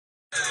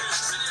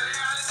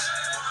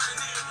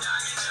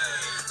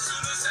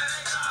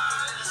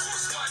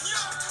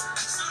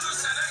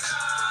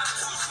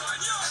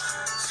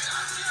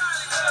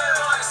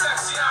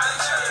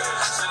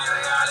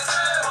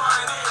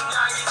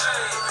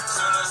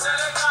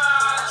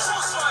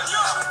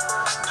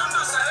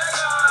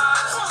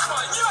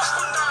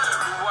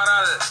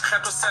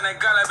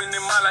Sénégalais bi ni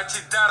mala ci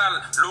daral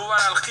lu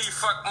waral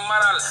xiif ak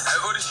maral ay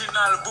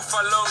original bu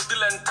faloo di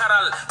leen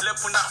taral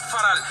lépp ndax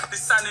faral di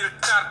sànnil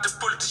carte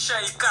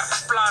politicien yi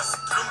carte place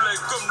lum lay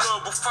gëmloo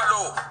bu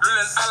faloo lu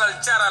leen alal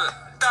jaral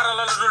dara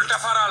la dul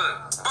defaral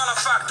bala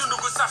faak dund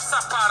gu saf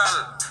saparal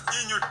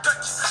ñi ñu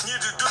tëj ñi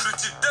di dund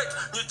ci dëj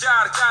ñu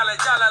jaar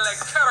jaalale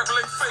keroog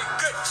lañ fay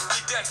gëj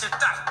ñi dee ci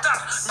tar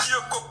ñu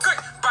yëg ko këj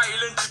bàyyi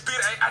leen ci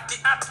biir ay ati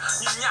at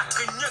ñu ñàkk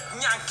ñëg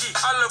ñànki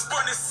alla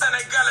boni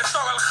sénégalais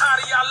toogal xaar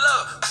yàlla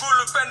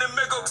góolu benn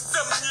mégoog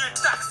sëm ñiy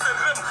tak sa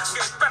rëm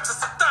ngay perte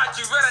sa temps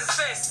ci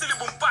werante sili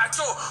bu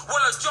mbaacoo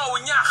wala joowu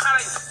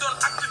ñaaxarañ doon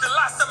acte de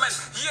la semaine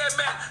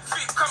yéemeen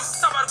fii comme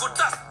sabar gu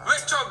tas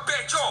weccoo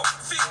beccoo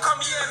fii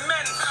comme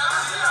yéemeen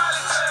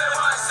réalité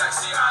mooy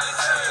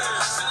sexualité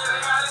suñu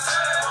réalité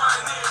mooy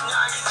nit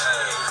ñaa ngi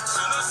tey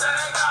sunu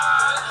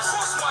Sénégal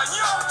xuus ma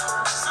ñëw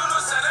sunu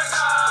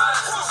Sénégal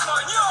xuus ma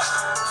ñëw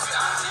fi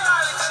ak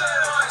réalité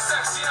mooy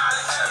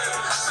sexualité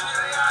suñu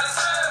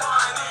réalité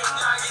mooy nit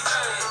ñaa ngi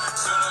tey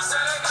sunu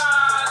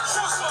Sénégal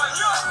xuus ma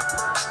ñëw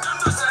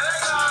dundu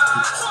Sénégal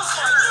xuus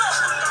ma ñëw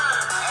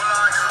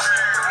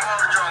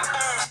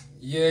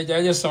yee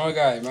jaajëf sama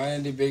gaay maa ngi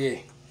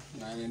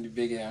leen di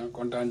bégee ah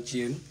kontaan ci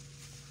yéen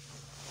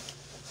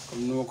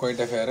comme ni ma koy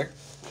defee rek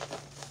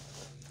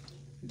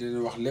di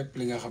leen wax lépp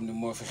li nga xam ne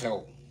moo fi xew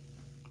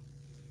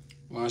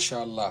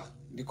macha allah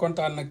di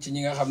kontaan nag ci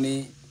ñi nga xam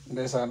ni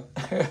ndeysaan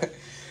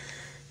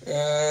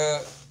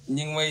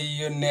ñi ngi may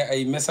yónnee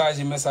ay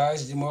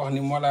message di ma wax ni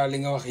Mollah li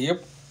nga wax yépp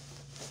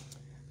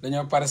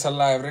dañoo pare sa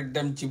live rek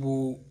dem ci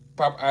bu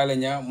Pape Alé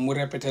Niang mu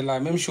répété la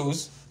même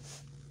chose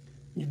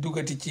ñu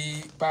duggati ci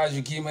page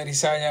yu Guy Marius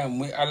Sagna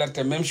muy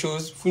alerter même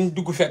chose fu ñu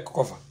dugg fekk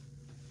ko fa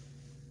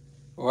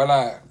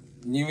voilà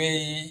ñi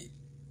may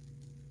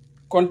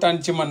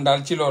kontaan ci man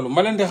daal ci loolu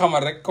ma leen di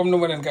xamal rek comme ni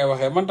ma leen koy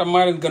waxee man tam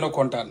maa leen gën a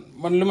kontaan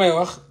man li may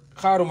wax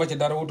xaaruma ci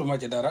dara wutuma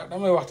ci dara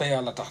damay wax te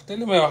yàlla tax te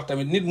li may wax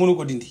tamit nit mënu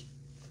ko dindi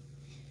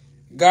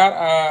gaar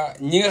a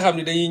ñi nga xam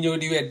ne dañuy ñëw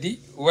di weddi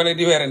wala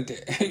di werante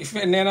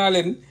nee naa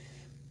leen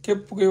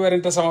képp kuy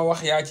werante sama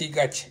wax yaa ciy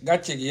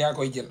gàcce gi yaa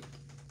koy jël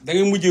da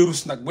ngay mujjee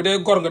rus nag bu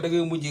dee gor nga da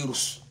ngay mujjee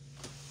rus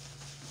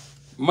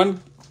man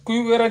kuy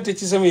werante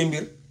ci samay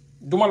mbir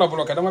duma la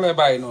bloqué dama lay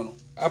bàyyi noonu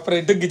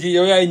après dëgg ji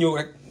yow yaay ñëw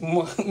rek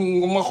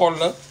ma xool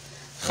la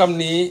xam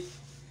ni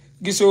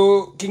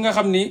gisoo ki nga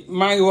xam ni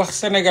maa ngi wax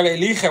sénégalais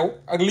liy xew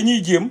ak li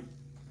ñuy jéem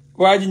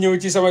waa ji ñëw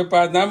ci samay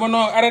page naa ma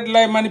non arrête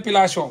lay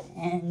manipulation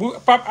bu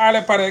Pape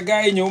Alé pare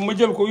gars yi ñëw ma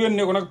jël ko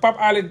yónnee ko nag Pape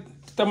Alé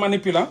te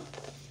manipulant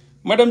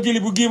ma dem jëli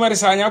bu Guy Marius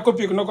Sagna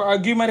copié ko na ko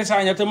Guy Marius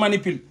Sagna te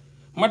manipule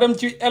ma dem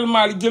ci El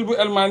Malick jël bu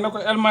El Malick na ko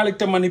El Malick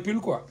te manipule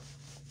quoi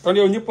kon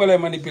yow ñëpp lay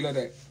manipuler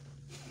de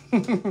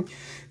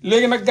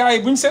léegi nag gars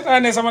yi bu ñu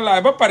seetaanee sama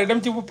laay ba pare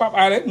dem ci bu Pape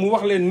Alé mu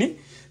wax leen ni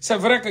c'est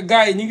vrai que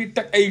gars yi ñu ngi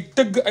teg ay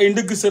tëgg ay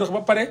ndëgg sërëx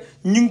ba pare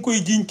ñu ngi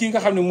koy jiiñ ki nga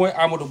xam ne mooy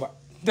Amadou Ba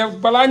te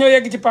balaa ñoo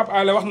yegg ci Pape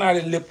Alé wax naa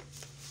leen lépp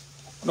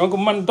donc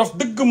man dof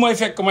dëgg mooy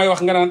fekk may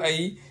wax nga naan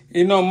ay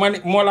non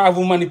Mollah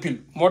vous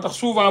manipule moo tax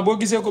souvent boo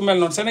gisee ko mel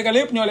noonu Sénégal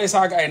yëpp ñoo lay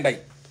saaga ay ndey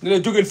ni la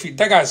jógeel fii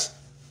dégage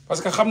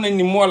parce que xam nañ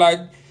ni Mollah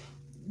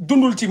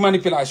dundul ci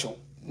manipulation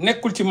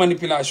nekkul ci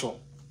manipulation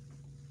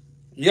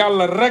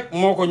yàlla rek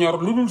moo ko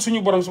ñor lu dul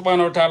suñu borom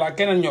subhanahu wa taala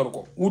keneen ñor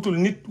ko wutul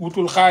nit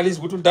wutul xaalis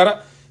wutul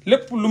dara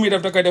lépp lu muy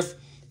def da koy def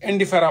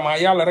indifféremment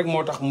yàlla rek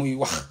moo tax muy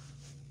wax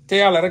te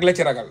yàlla rek la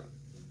ci ragal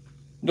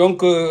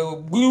donc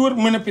buy wër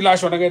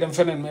manipulation da ngay dem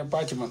feneen mais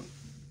pas ci man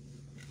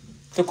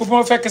te ku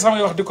ma fekk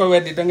samay wax di ko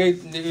weddi da ngay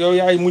yow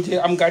yaay mujjee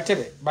am gàcce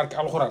de barke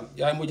alxuraan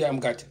yaay mujjee am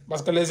gàcce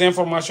parce que les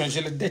informations je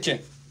les détiens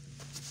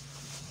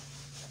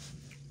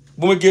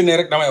bu ma génnee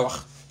rek damay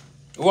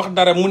wax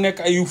dara mu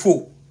nekk ay yu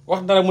faux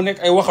wax dara mu nekk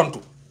ay waxantu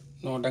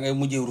non da ngay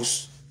mujjee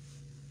rus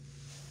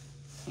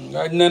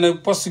nga nee na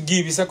poste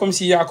gii bi c'est comme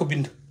si yaa ko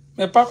bind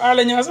mais Pape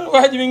Alé Niang sax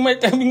waa ji mi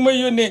ngi may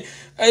yónnee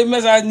ay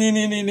message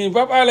nii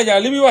Pape Alé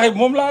Niang li muy waxee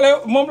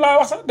moom laa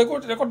wax sax da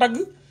ko dagg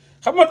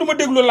xam nga du ma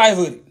déglu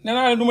liveur yi nee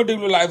naa ne du ma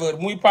déglu liveur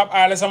muy Pape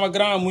Alé sama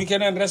grand muy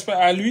keneen respect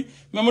à lui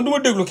mais man du ma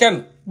déglu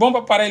kenn bon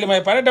ba pare li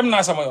may pare dem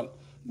naa sama yoon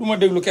du ma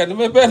déglu kenn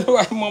mais benn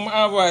waay moom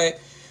envoyé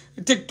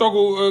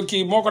TikTok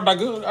kii moo ko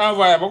dagg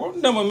envoyé ba ko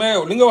ne ma mais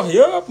yow li nga wax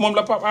yëpp moom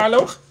la Pape Alé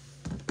wax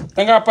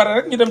dangaa pare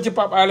rek ñu dem ci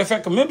Pape Alé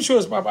fekk même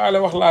chose Pape Alé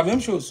wax la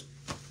même chose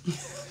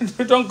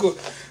donc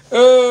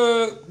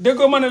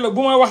déggoo ma ne la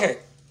bu ma waxee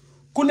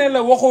ku ne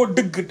la waxoo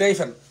dëgg day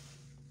fen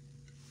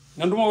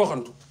nan du ma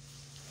waxantu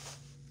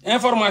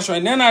information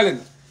yi nee naa leen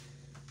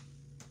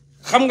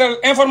xam nga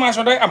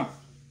information day am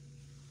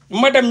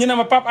ma dem ñu ne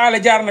ma Pape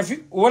Alé jaar na fi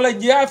wala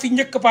yaa fi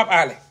njëkk Pape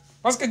Alé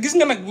parce que gis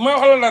nga nag ma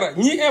wax la dara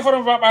ñii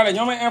informé Pape Alé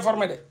ñoo may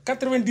informé de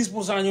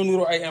 90% ñoo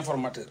nuroo ay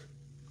informateur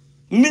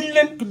niñ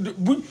leen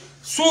bu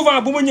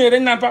souvent bu ma ñëwee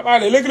dañ naan Pape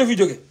Alé léegi la fi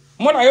jóge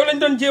moo tax yow lañ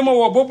doon jéem a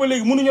woo boobu ba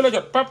léegi mënuñu la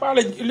jot Pape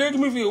Alé léegi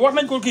mu fi wax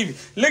nañ ko kii bi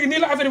léegi nii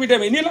la affaire bi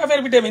demee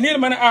nii la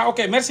ma ne ah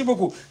ok merci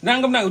beaucoup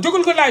nangam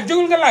jógal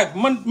nga live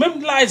man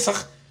même live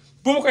sax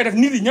bu ma koy def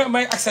nit yi ñoo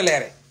may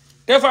accéléré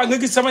des fois nga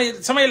gis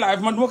samay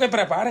live man du ma koy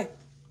préparé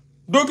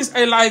doo gis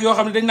ay live yoo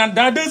xam ne dañ naan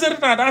dans 2 heures de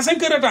temps dans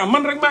 5 heures de temps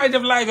man rek maa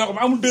def live yoo xam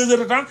ne amul 2 heures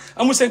de temps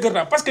amul 5 heures de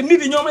temps parce que nit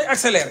yi ñoo may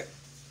accéléré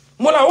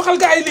Mollah waxal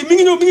gars yi lii mi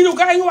ngi ñëw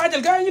gars yi ngi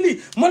waajal gars yi ngi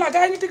lii Mollah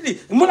gars yi ngi teg lii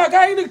Mollah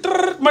gars yi ngi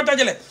tër ma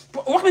dajale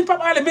wax nañ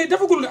Pape Alé mais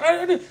defagul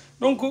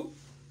donc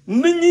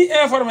nit ñi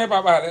informé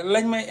Pape Alé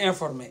lañ may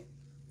informé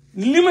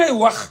li may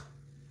wax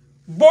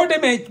boo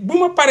demee bu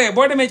ma paree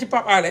boo demee ci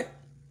Pape Alé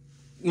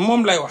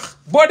moom lay wax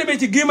boo demee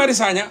ci Guy Marius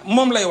Sagna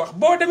moom lay wax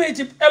boo demee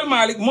ci El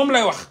Malick moom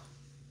lay wax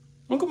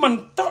donc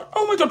man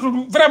aw ma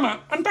jotu vraiment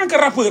en tant que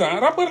rappeur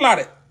rappeur laa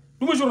de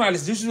du ma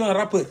journaliste je suis un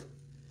rappeur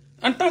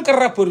en tant que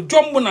rappeur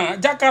jomb naa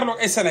jàkkaarloog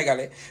ay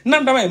sénégalais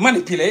nan damay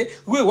manipuler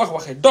wax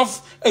waxi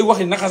dof ay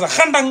waxi naxasa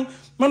xandang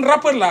man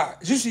rappeur laa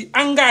je suis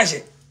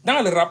engagé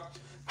dans le rap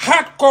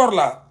hardcore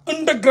laa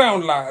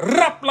underground laa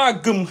rap laa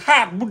gëm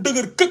hard bu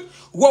dëgër këk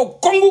wow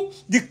kongu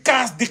di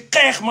kaas di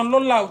xeex man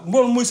loolu laa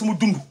loolu mooy sama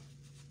dund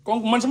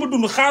donc man sama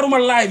dund xaaruma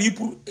live yi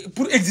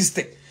pour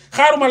exister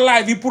xaaruma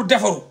live yi pour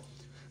defaru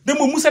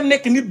dama mus a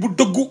nekk nit bu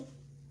dëggu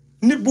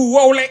nit bu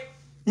wowle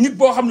nit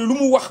boo xam ne lu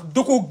mu wax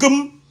da koo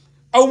gëm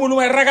awma lu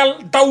may ragal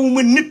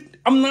dawuma nit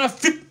am naa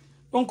fit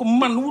donc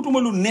man wutuma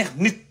lu neex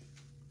nit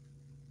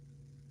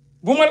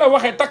bu ma la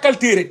waxee takkal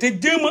téere te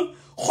jéem a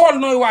xool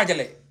nooy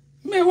waajalee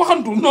mais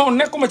waxantu non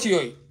nekkuma ci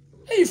yooyu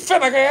ay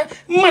fenaka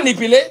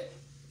manipuler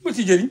ma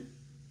ci jëriñ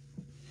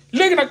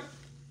léegi nag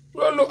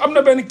loolu am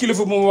na benn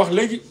kilifa bu ma wax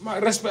léegi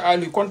respect à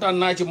lui kontaan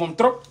naa ci moom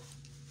trop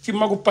ci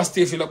magu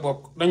Pastef fi la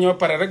bokk dañoo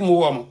pare rek mu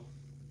wooma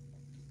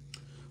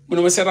mu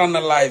ne ma seetaan na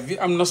live bi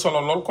am na solo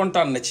lool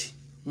kontaan na ci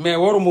mais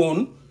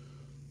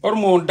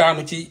waruma woon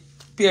daanu ci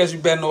piège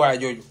bi benn waay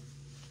jooju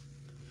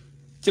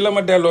ci la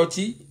ma delloo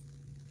ci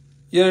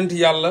yonent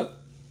yàlla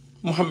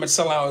Muhammad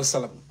sallallahu alayhi wa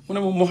sallam mu ne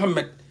ma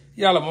Muhammad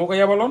yàlla moo ko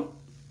yebaloon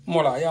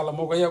Mollah yàlla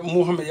moo ko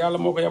Muhammad yàlla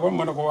moo ko yebaloon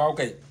ma ne ko waaw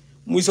kay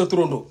muy sa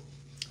turandoo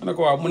ma ne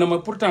ko waaw mu ne ma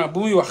pourtant bu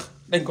muy wax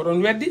dañ ko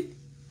doon weddi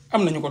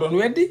am na ñu ko doon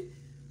weddi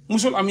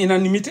musul am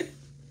unanimité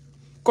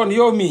kon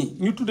yow mii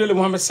ñu tuddee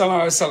Muhammad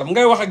sallallahu alayhi wa sallam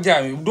ngay wax ak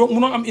jaam yi doo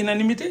munoo am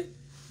unanimité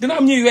dina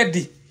am ñuy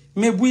weddi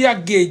mais bu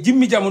yàggee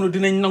jimmi jamono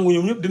dinañ nangu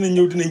ñoom ñëpp dinañ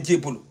ñëw dinañ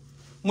jébbalu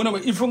mu ne ma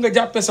il faut nga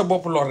jàppee sa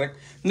bopp lool rek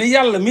ne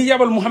yàlla mi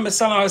yabal Muhammad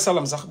sallallahu alayhi wa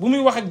sallam sax bu muy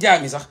wax ak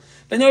jaam yi sax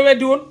dañoo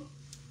weddi woon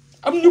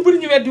am ñu bëri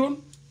ñu weddi woon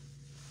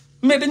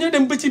mais dañoo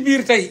dem ba ci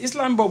biir tey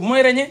islam boobu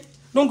mooy reñee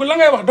donc la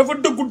ngay wax dafa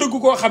dëggu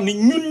koo xam ni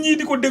ñun ñii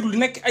di ko déglu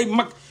nekk ay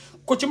mag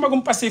ko ci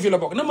magum Pastef fi la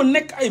bokk na ma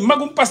nekk ay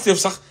magum Pastef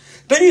sax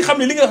dañuy xam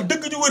ne li nga wax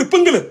dëgg ju wër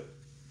pëng la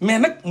mais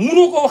nag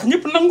munoo ko wax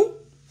ñëpp nangu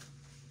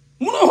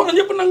munoo wax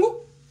ñëpp nangu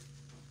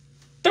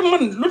te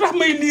man lu tax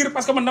may liir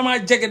parce que man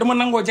dama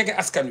nangoo jege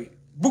askan wi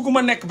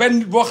bugguma nekk benn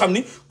nit boo xam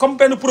ni comme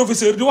benn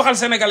professeur di waxal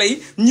sénégalais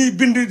yi ñuy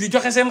bind di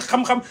joxe seen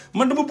xam-xam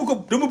man dama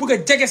bëgg a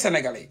jege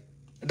sénégalais yi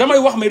damay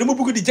wax mais dama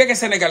bëgg di jege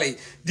sénégalais yi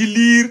di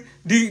liir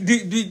di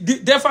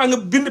des fois nga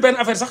bind benn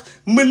affaire sax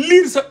ma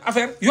liir sa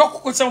affaire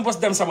yokk ko sama bos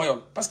dem sama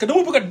yoon parce que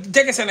dama bëgg a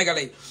jege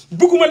sénégalais yi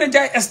bëgguma leen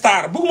jaay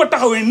star bëgguma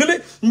taxawee ne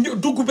la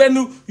dugg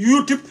benn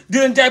YouTube di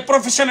leen jaay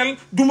professionnel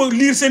du ma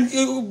liir seen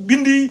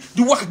bind yi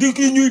di wax di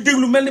kii ñuy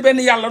déglu mel ni benn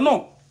yàlla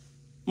non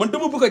man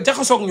dama bëgg a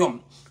jaxasoog ñoom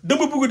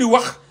dama bëgg di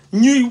wax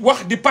ñuy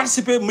wax di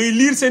participer may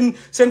lire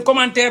seen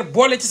commentaire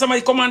boole ci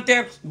samay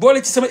commentaire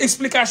boole ci sama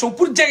explication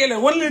pour jege leen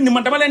wan leen ni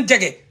man dama leen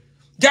jege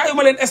jaayu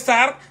ma leen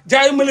star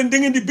jaayu ma leen da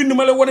ngeen di bind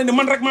ma leen wane ni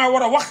man rek maa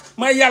war a wax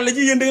maa yàlla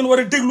ji yéen da ngeen war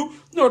a déglu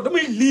non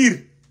damay lire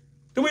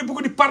damay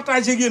bëgg di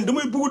partager ak yéen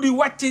damay bëgg di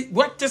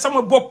wàcce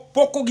sama bopp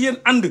bokk ak yéen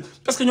ànd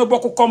parce que ñoo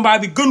bokk combat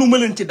bi gënu ma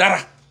leen ci dara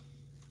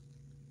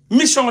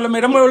mission la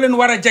mais dama leen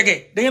war a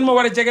jege da ngeen ma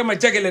war a jege ma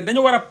jege leen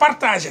dañoo war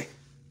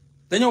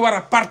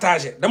a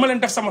partager dama leen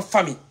def sama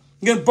famille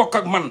ngeen bokk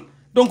ak man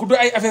donc du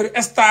ay affaire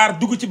star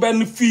dugg ci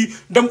benn fii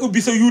dem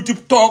ubbi sa YouTube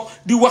toog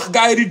di wax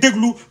gars yi di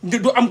déglu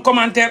du am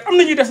commentaire am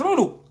na ñuy def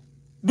loolu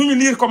du ñu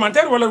lire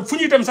commentaire wala fu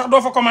ñuy dem sax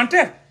doo fa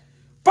commentaire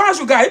page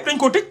yu gars yëpp dañ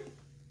koo tëj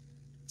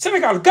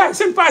Sénégal gars yi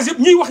seen page yëpp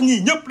ñiy wax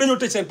ñii ñëpp dañoo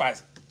tëj seen page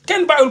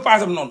kenn bàyyiwul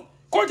page am noonu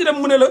koo ci dem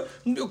mu ne la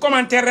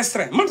commentaire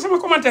restreint man sama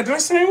commentaire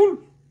restreint wul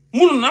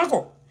mënul naa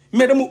ko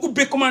mais dama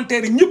ubbee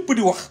commentaire yi ñëpp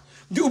di wax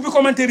di ubbi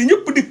commentaire yi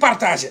ñëpp di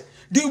partager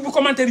di ubbi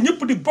commentaire yi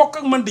ñëpp di bokk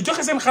ak man di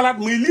joxe seen xalaat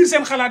muy lire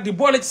seen xalaat di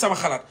boole ci sama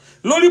xalaat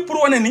loolu yëpp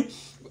pour wane ni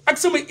ak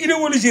sama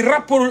idéologie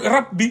rap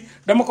bi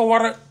dama ko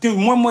war a te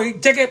moom mooy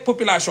jege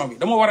population bi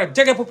dama war a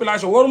jege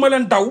population waruma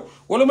leen daw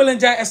wala ma leen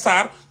jaay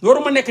star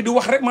waruma nekk di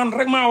wax rek man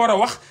rek maa war a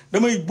wax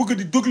damay bëgg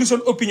di déglu seen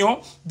opinion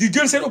di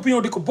jël seen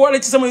opinion di ko boole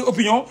ci samay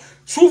opinion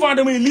souvent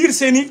damay lire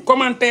seen i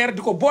commentaire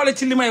di ko boole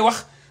ci li may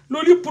wax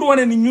loolu yëpp pour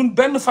wane ni ñun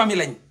benn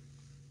famille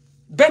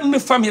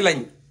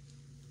lañ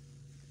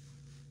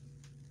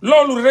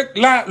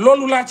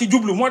loolu laa ci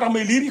jublu moo tax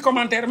may lire yi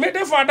commentaire mais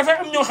des fois dafay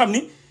am ñoo xam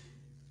ni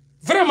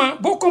vraiment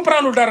boo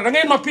comprendre dara da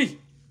ngay noppi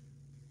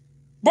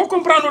boo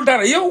comprendre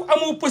dara yow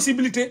amoo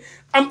possibilité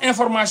am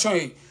information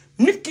yi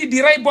nit ki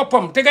di rey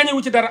boppam te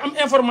gañewu ci dara am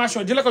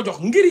information di la ko jox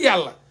ngir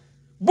yàlla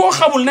boo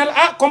xamul ne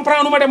la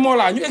comprendre ma dem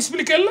Mollah ñu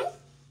expliquer la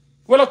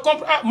wala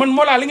man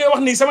Mollah li ngay wax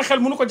nii sama xel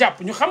mënu ko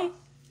jàpp ñu xam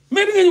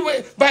mais da ngañu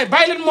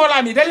bàyyi leen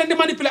Mollah mi dañ leen di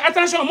manipuler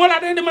attention Mollah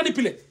dañ leen di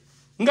manipuler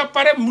nga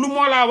pare lu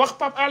Mollah wax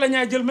Pape Alé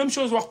Niang jël même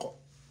chose wax ko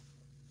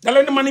da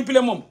leen di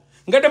manipuler moom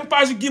nga dem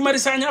page Guy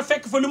Marius Sagna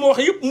fekk fa li ma wax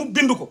yëpp mu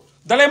bind ko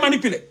da lay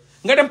manipuler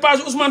nga dem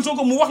page Ousmane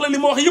Sonko mu wax la li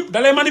ma wax yëpp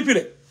da lay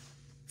manipuler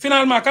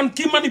finalement kan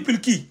kii manipule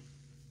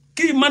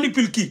kii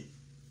manipule kii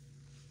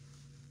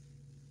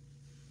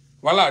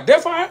voilà des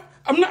fois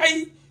am na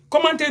ay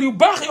commentaires yu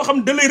baax yoo xam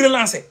ne da lay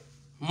relancer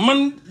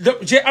man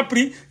j'ai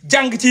appris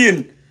jàng ci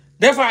yéen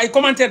des fois ay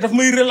commentaires daf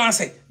may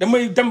relancer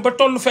damay dem ba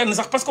tollu fenn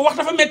sax parce que wax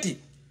dafa metti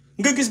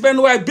nga gis benn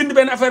waaye bind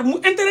benn affaire mu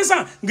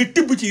intéressant nga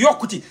tibb ci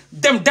yokku ci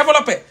dem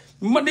développer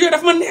man yooyu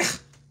dafa ma neex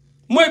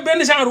mooy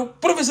benn genre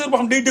professeur boo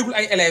xam day déglu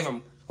ay élèves am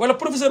wala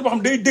professeur boo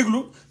xam day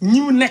déglu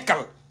ñi mu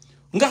nekkal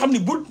nga xam ni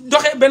bu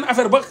doxee benn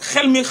affaire ba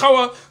xel mi xaw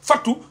a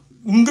fattu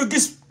nga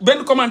gis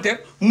benn commentaire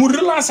mu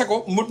relancer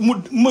ko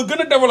ma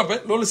gën a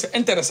développer loolu c'est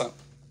intéressant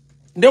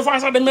des fois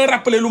sax dañ may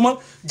rappeler lu ma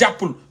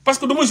jàppul parce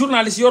que duma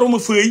journaliste yoruma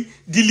feuille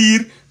di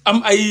lire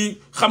am ay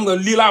xam nga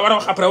lii laa war a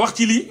wax après wax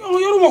ci lii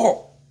yoruma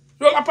ko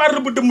loolu à part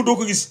rëbb dëmm doo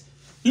ko gis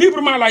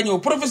librement laa ñëw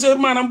professeur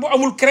maanaam bu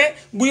amul craie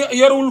bu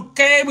yorul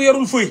cahier bu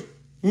yorul feuille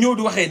ñëw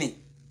di waxee nii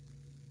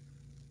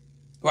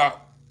waaw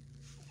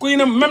kuy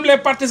ne même les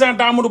partisans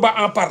d'Amadou Ba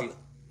en parlent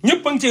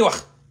ñëpp a ngi ciy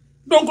wax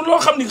donc loo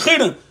xam ni xëy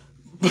na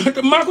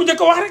maa ko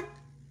njëkk a wax rek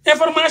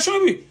information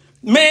bi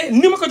mais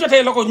ni ma ko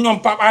jotee la ko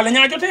ñoom Pape Alé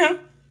ñaa jotee ah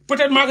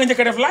peut-être maa ko njëkk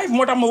a def live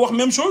moo tax ma wax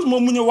même chose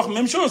moom mu ñëw wax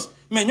même chose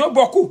mais ñoo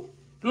bokk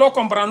loo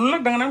comprendre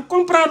nag da nga naan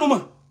comprendre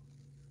ma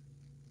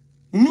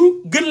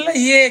ñu gën la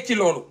yee ci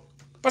loolu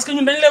parce que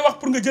ñun dañ lay wax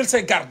pour nga jël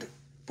say garde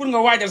pour nga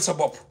waajal sa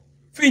bopp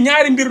fii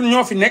ñaari mbir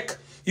ñoo fi nekk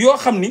yoo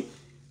xam ni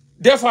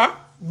des fois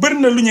bëri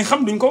na lu ñuy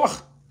xam duñ ko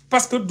wax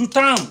parce que du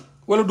temps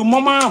wala du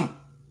moment am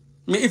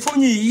mais il faut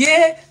ñuy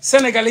yee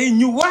sénégalais yi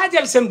ñu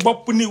waajal seen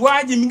bopp ni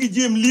waa ji mi ngi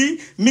jéem lii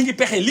mi ngi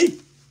pexe lii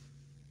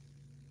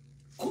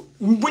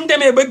buñ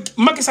demee ba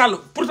Macky Sall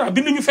pourtant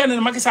binduñu fenn ne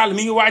Macky Sall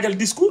mi ngi waajal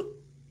discours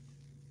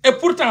et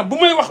pourtant bu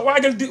may wax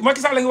waajal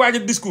Macky Sall la ngi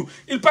waajal discours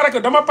il paraît que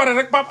dama pare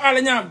rek Pape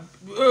Alé Niang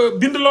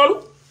bind loolu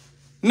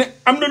ne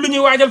am na lu ñuy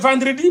waajal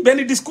vendredi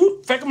benn discours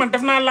fekk man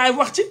def naa live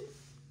wax ci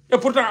et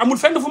pourtant amul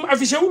fenn fu mu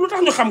affiché wu lu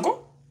tax ñu xam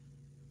ko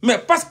mais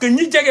parce que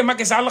ñi jege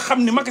Macky Sall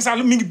xam ni Macky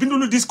Sall mi ngi bindu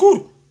lu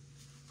discours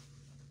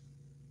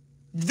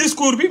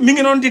bi mi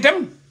ngi noonu di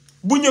dem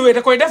bu ñëwee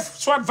da koy def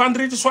soit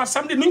vendredi soit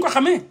samedi nu ñu ko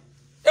xamee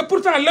et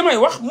pourtant li may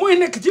wax mooy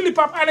nekk ci li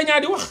Pape Alé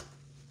Niang di wax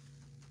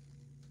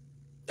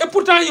et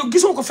pourtant yow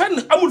gisoo ko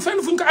fenn amul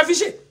fenn fu ñu ko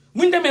affiché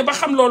bu ñu demee ba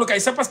xam loolu kay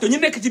c'est parce que ñu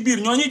nekk ci biir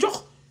ñoo ñuy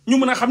jox ñu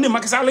mën a xam ne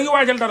Macky Sall la ngi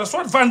waajal dara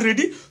soit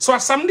vendredi soit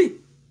samedi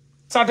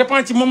ça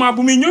dépend ci moment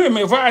bu muy ñëwee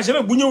mais voyagé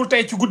na bu ñëwul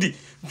tey ci guddi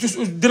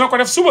dina ko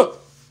def suba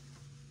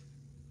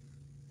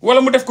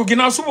wala mu def ko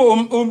ginnaaw suba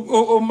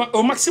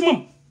au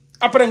maximum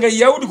après nga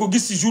yow di ko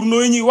gis ci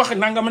journaux yi ñuy wax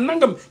nangam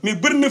nangam mais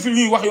bëri na fi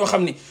ñuy wax yoo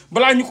xam ni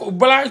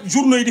balaa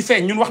journaux yi di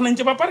feeñ ñun wax nañ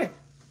ci ba pare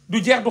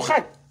du jeex du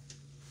xaaj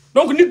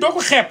donc nit doo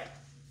ko xeeb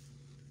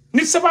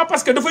nit c'est pas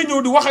parce que dafay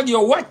ñëw di wax ak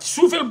yow wàcc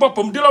suufeel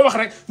boppam di la wax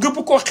rek nga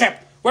bëgg koo xeeb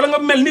wala nga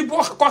mel ni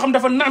boo koo xam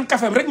dafa naan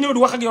kafeem rek ñëw di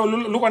wax ak yow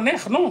lu ko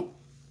neex non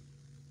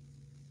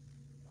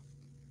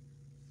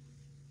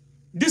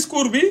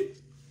discours bi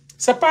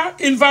c'est pas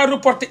il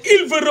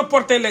veut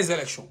reporter les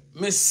élections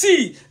mais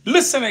si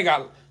le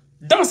Sénégal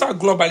dans sa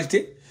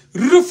globalité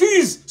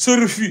refuse ce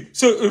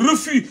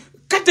refus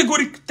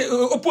catégorique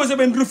opposé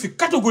benn refus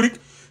catégorique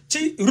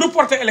ci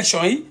reporter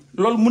élection yi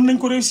loolu mën nañ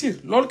ko réussir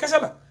loolu kese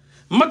la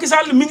Macky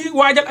Sall mi ngi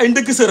waajal ay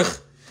ndëgg sërëx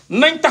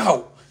nañ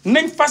taxaw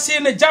nañ fas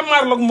yéene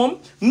jàmmaarloog moom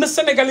na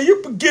Sénégalais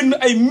yëpp génn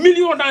ay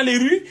millions dans les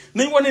rues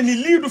nañ wane ni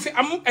lii du fi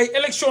am ay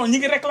élections ñi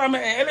ngi réclamer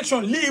ay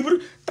élections libres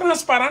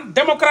transparentes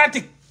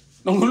démocratiques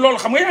donc loolu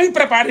xam nga yaa ngi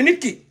préparé nit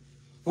ki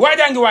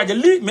waajaa ngi waajal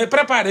lii mais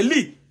préparé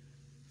lii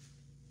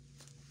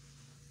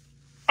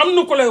am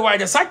na ko lay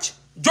waaj a sàcc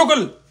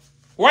jógal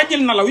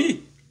wàññil nalaw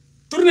yi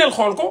tourneel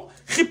xool ko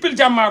xippil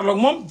jàmmaarloog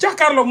moom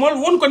jàkkaarloog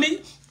moom won ko ni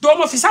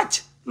dooma fi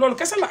sàcc loolu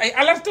kese la ay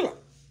alerte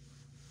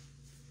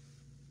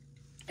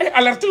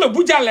la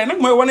bu jàllee nag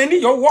mooy wane ni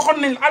yow waxoon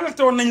nañ la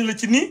alerte woon nañ la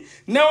ci nii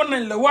neewoon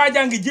nañ la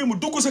waajaa ngi jéem a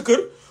dugg sa kër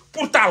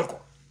pour taal ko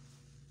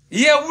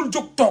yeewul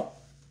jóg toog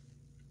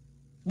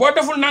boo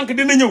deful nànk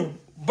dina ñëw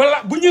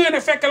bala bu ñëwee ne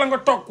fekk la nga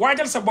toog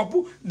waajal sa bopp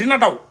dina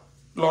daw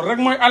loolu rek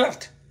mooy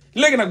alerte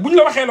léegi nag bu ñu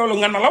la waxee loolu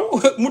nga nalaw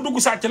mu dugg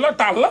sàcc la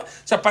taal la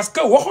c'est parce que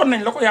waxoon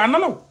nañ la ko yaa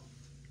nalaw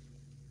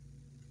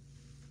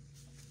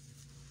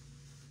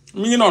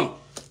mi ngi noonu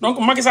donc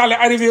Macky Sall est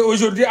arrivé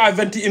aujourd'hui à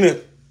 21h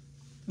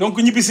donc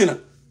ñibbisi na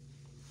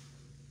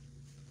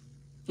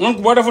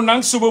donc boo deful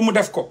nag suba mu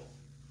def ko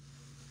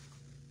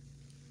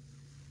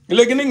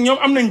léegi nag ñoom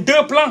am nañ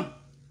deux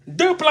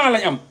plans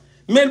lañ am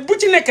mais bu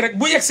ci nekk rek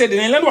bu yegsee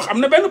dinañ leen wax am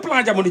na benn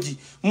plan jamono ji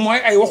mooy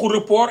ay waxu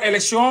report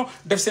élection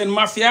def seen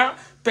mafia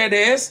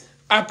PDS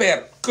APR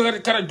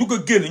kara dugg a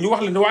génn ñu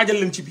wax leen waajal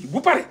leen ci bii bu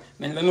pare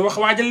nañ leen wax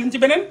waajal leen ci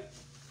beneen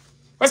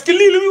parce que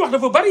lii li muy wax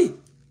dafa bari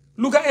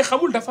lu gaa ay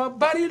xamul dafa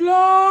bari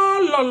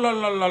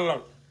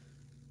lool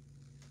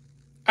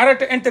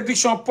arrêté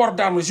interdiction port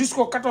d'armes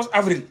jusqu'au 14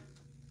 avril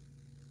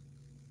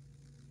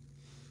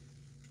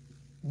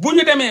bu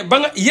ñu demee ba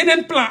nga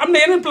yeneen plan am na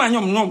yeneen plan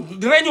ñoom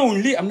réunion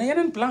wuñ lii am na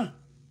yeneen plan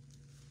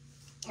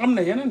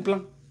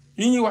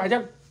yu ñuy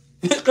waajal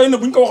xëy na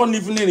bu ñu ko waxoon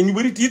nii fu nee ñu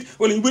bëri tiit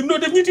wala ñu bëri noo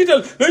def ñu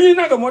tiital loolu ñuy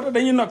nanga moo tax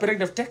dañuy noppi rek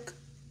def teg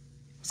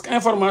parce que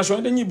information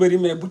yi dañuy bëri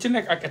mais bu ci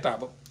nekk ak état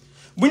ba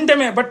bu ñu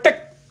demee ba teg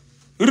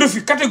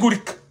refus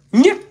catégorique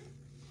ñëpp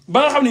ba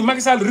nga xam ni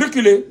Macky Sall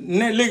reculé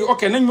ne léegi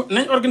ok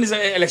nañ organiser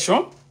ay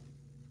élection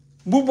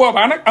bu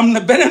boobaa nag am na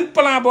beneen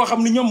plan boo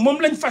xam ni ñoom moom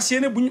lañ fas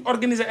yéene bu ñu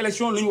organiser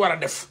élection lu ñu war a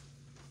def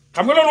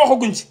xam nga loolu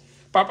waxaguñ ci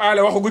Pape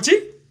Alé waxagu ci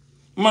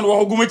man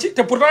waxaguma ci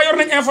te pourtant yor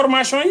nañ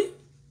information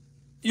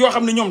yi yoo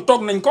xam ne ñoom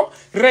toog nañ ko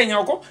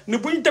réunion ko ne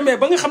bu ñu demee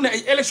ba nga xam ne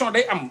ay élection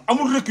day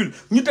amul recul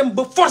ñu dem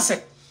ba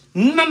forcé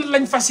nan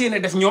lañ fas yéene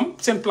def ñoom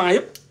seen plan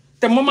yëpp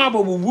te moment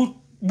boobu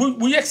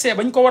bu yegsee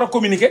bañ ko war a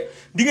communiquer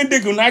di nga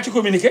dégg naa ci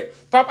communiquer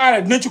Pape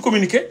Alé dina ci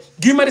communiquer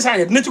Guy Marius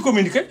Sagna dina ci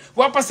communiquer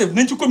waa Pastef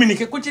dinañ ci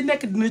communiquer ku ci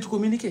nekk dina ci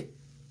communiquer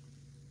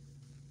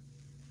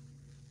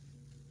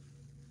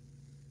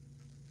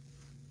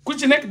ku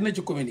ci nekk dina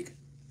ci communiquer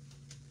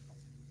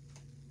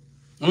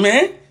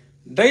mais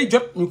day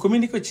jot ñu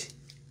communiquer ci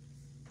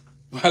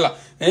voilà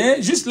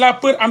et juste la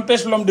peur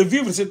empêche l'homme de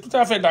vivre c'est tout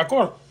à fait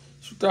d'accord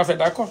tout à fait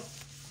d'accord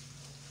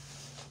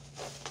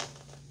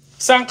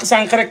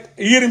sànq rek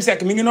Yérim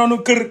Seck mi ngi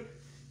noonu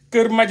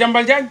kër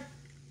Madiambal Diagne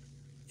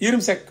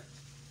Yérim Seck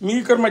mi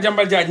ngi kër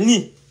Madiambal Diagne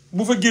nii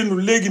bu fa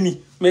génnul léegi nii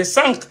mais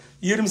sànq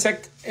Yérim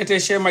Seck était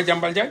chez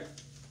Madiambal Diagne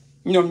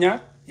ñoom ñaar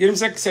Yérim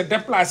Seck s'est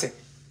déplacé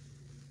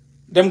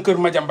dem kër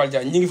Madiambal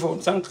Diagne ñi ngi fa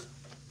woon sànq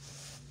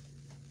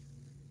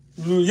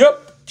lu yëpp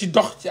ci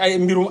dox ci ay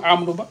mbirum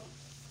Amadou Ba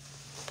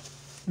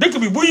dëkk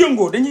bi bu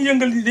yëngoo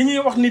dañuy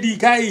wax ni di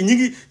gars yi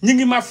ñi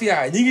ngi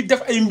mafia ñi ngi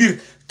def ay mbir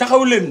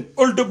taxaw leen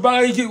hold de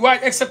ba yi ci waaj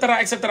et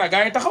cetera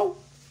gars yi taxaw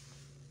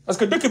parce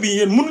que dëkk bi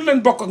yéen mënu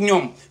leen bokk ak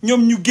ñoom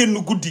ñu génn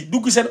guddi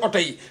dugg seen oto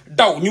yi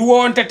daw ñu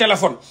woowante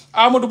téléphone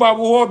Amadou Ba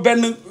woo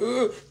benn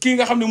kii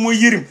nga xam ne mooy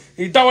Yérim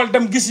dawal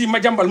dem gis yi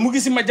Madiambal mu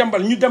gis yi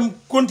Madiambal ñu dem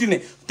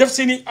continuer def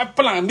seen i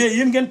plan mais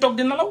yéen ngeen toog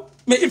di nalaw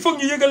mais il faut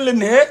ñu yëgal leen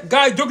ne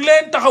gars yi jóg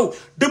leen taxaw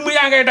dëmm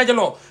yaa ngay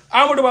dajaloo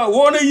Amadou Ba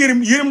woo na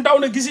Yérim daw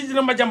na gis yi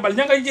dina Madiambal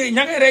ña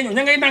ngay réunion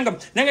ña ngay nangam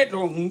ña ngay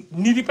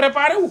nii di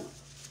préparé wu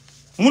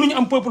mënuñu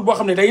am peuple boo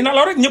xam ne day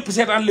nalaw rek ñëpp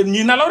seetaan leen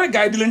ñuy nalaw rek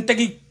gars yi di leen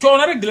tegi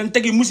coono rek di leen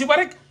tegi musiba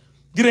rek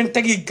di leen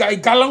tegi gars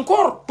yi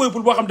gàllankoor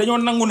peuple boo xam dañoo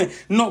nangu ne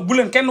non bu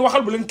leen kenn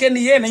waxal bu leen kenn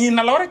yee nañuy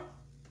nalaw rek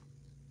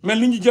mel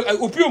ni ñu jël ay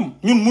opium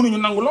ñun mënuñu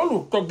nangu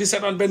loolu toog di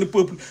seetaan benn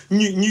peuple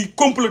ñuy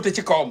comploter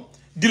ci kawam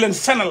di leen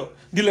fenal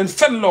di leen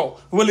fenloo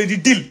wala di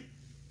dil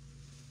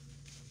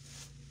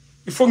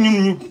il faut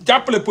ñun ñu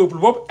jàppale peuple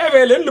boobu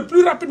éveiller leen le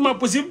plus rapidement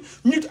possible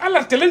ñu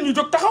alerter leen ñu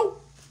jóg taxaw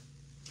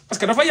parce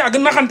que dafa yàgg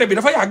naxante bi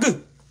dafa yàgg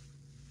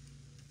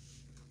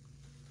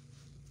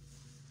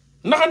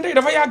naxante yi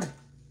dafa yàgg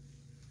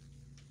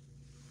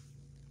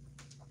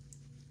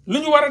lu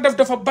ñu war a def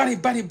dafa bari.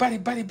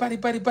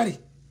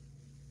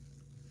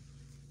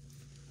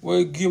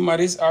 Oui, Guy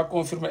Marius a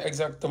confirmé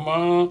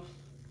exactement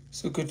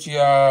ce que tu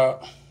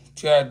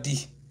as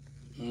dit.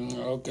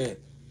 Ok.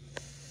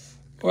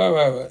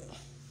 Ouais.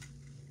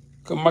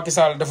 Que Macky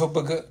Sall dafa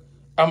bëgg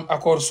am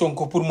accord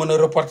Sonko pour mën a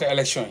reporter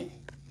élection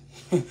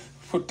yi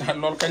pourtant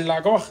loolu kañ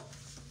laa ko wax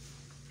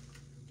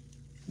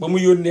ba mu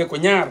yónnee ko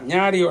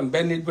ñaari yoon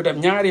benn bu dem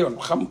ñaari yoon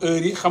xam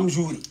heure yi xam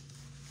jour yi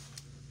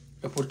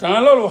et pourtant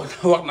loolu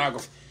wax naa ko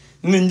fi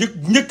ne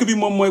njëkk bi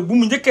moom mooy bu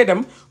mu njëkkee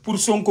dem pour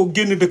Sonko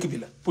génn dëkk bi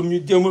la pour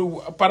ñu jëm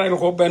pareel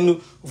ko benn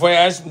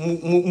voyage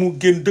mu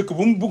génn dëkk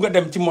bu mu bugg a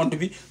dem ci monde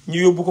bi ñu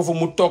yóbbu ko fa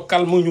mu toog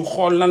calme ñu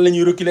xool nan la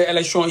ñuy reculer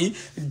élection yi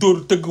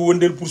dóor tëgg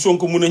wëndeel pour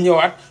Sonko mun a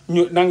ñëwaat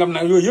ñu nangam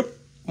na yooyu yëpp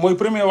mooy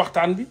premier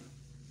waxtaan bi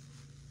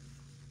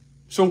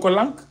Sonko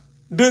lànk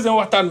deuxième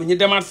waxtaan bi ñu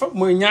demaat fa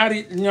mooy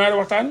ñaari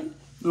waxtaan bi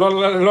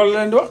loolu la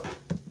leen di wax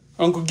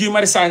donc Guy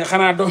Marius Sagna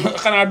xanaa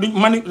du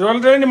loolu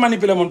da leen di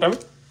manipuler moom tamit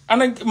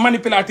ana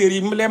manipulateurs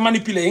yi les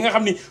manipuler yi nga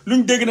xam ni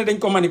luñ dégg ne dañ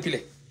ko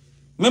manipuler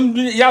même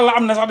yàlla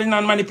am na sax dañ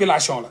naan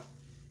manipulation la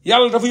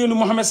yàlla dafa yónni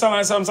Mohamed sallallahu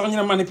alayhi wasallam sax ñu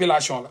ne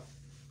manipulation la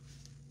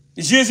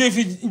Jésus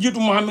fi njiitu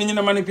Mohamed ñu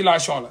ne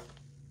manipulation la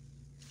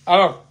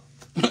alors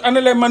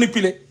ana les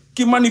manipuler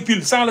qui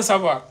manipule sans le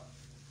savoir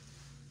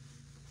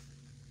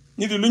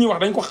nit yi lu ñuy wax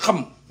dañ ko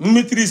xam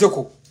maîtriser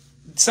ko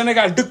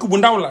Sénégal dëkk bu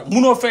ndaw la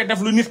munoo fee def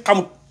lu nit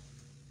xamut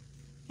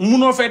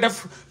munoo fee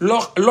def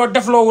loo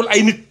defloowul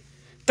ay nit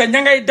te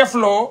ña ngay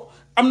defloo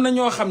am na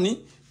ñoo xam ni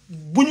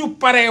bu ñu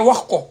paree wax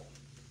ko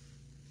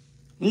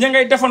ña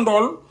ngay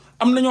defandool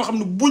am na ñoo xam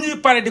ne bu ñuy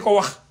paree di ko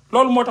wax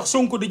loolu moo tax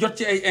Sonko di jot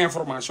ci ay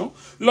information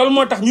loolu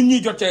moo tax ñun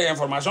ñuy jot ci ay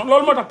information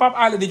loolu moo tax Pape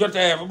Alé di jot ci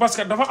ay parce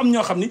que dafa am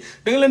ñoo xam ni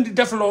da nga leen di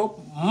defloo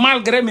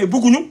malgré mais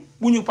bëgguñu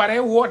bu ñu paree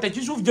woote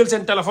ci suuf jël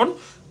seen téléphone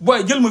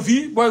booy jël ma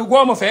fii booy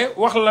woo ma fee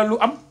wax la lu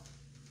am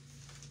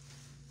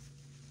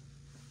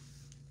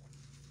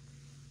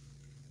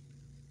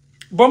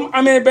ba mu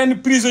amee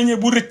benn prisonnier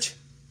bu rëcc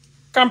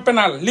camp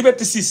pénal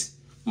liberté 6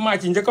 maa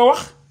ci njëkk a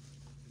wax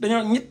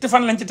dañoo ñetti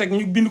fan lañ ci teg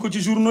ñu bind ko ci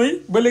journaux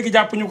yi ba léegi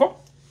jàppuñu ko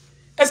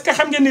est-ce que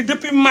xam ngeen ni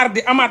depuis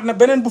mardi amaat na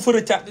beneen bu fa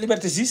rëccaat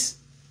liberté 6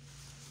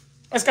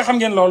 est-ce que xam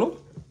ngeen loolu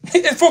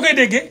foo koy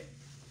déggee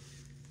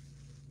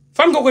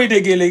fan nga koy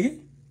déggee léegi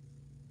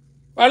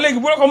waaye léegi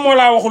bu la ko moo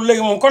laa waxul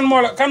léegi moom kan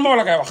moo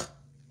la koy wax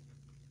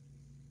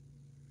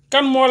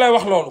kan moo lay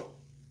wax loolu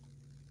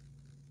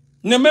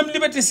ne même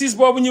liberté 6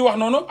 boobu ñuy wax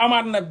noonu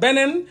amaat na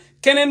beneen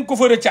keneen ku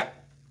fa rëccaat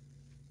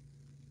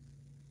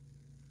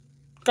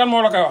kan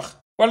moo la koy wax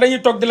wala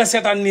dañuy toog di la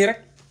seetaan nii rek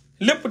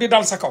lépp di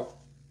dal sa kaw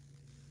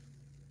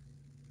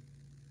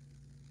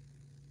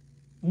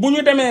bu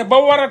ñu demee ba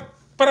war a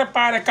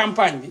préparer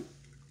campagne bi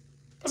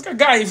parce que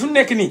gars yi fu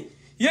nekk nii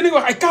yéen a ngi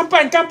wax ay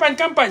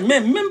campagne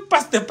mais même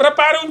Pastef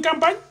préparé wuñ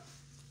campagne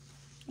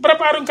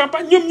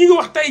ñoom ñi ngi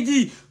wax tey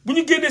jii bu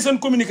ñu génnee seen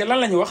communiqué lan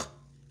la ñuy wax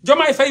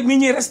Diomaye Faye mii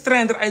ñuy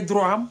restreindre ay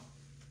droit am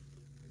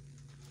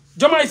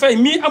Diomaye Faye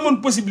mii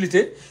amoon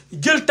possibilité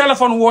jël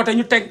téléphone woote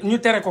ñu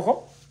tere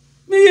ko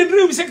mais yéen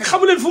réew mi c'est que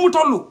xamu leen fu mu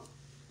toll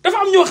dafa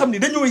am ñoo xam ni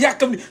dañoo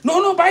yàkkam ni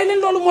non bàyyi leen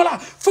loolu moo la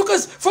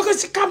focus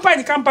ci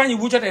campagne yi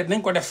bu jotee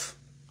nañ ko def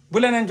bu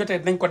leneen jotee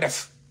nañ ko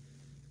def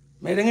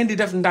mais da ngeen di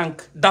def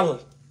ndànk dal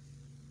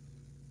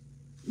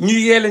ñu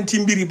yee leen ci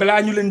mbir yi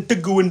balaa ñu leen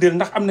tëgg wëndeel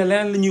ndax am na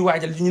leneen la ñuy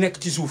waajal ñu nekk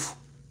ci suuf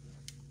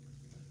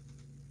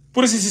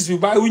processus bi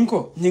bàyyi wuñ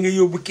ko ñi nga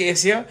yóbbu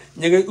kees ya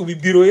ña ngay ubbi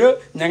bureau ya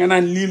ña nga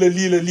naan lii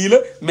la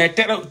mais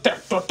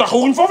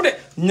taxawuñ foofu de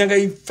ña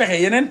ngay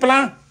fexe yeneen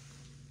plan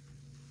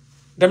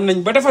dem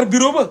nañ ba defar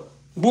bureau ba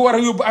bu war a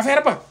yóbbu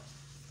affaire ba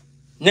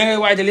ña ngay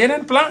waajal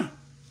yeneen plan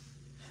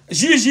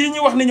juge yi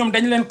ñu wax ne ñoom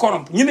dañ leen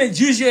corrompre ñu ne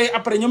juge yooyu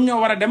après ñoom ñoo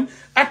war a dem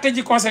atte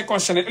ji conseil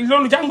constitutionnel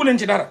loolu jàngu leen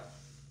ci dara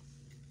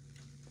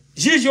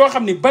juge yoo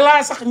xam ni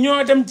balaa sax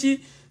ñoo dem ci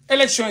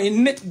élection yi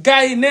ne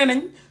gars yi nee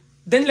nañ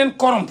dañ leen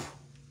corrompre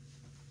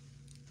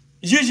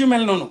juge yu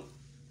mel noonu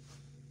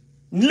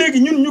léegi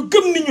ñun ñu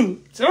gëm ni ñun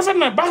rafet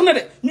na baax na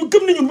de ñu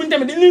gëm ni ñun bu ñu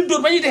demee dañ leen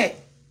dóor ba ñu dee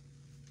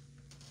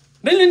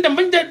dañ leen dem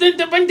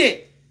bañ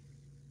dee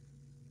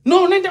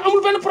non nañ dem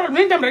amul benn problème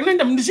nañ dem rek nañ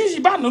dem juge yi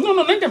baax na non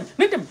nañ dem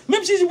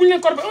même juge yi bu ñu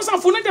leen corrompre on s'en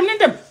fout nañ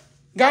dem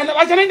gars yi nag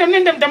alka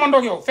nañ dem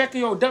demandoog yow fekk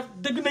yow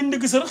dëgg nañ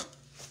dëgg sërëx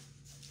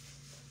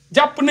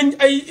jàpp nañ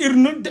ay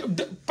urne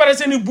pare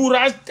seen i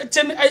bourrage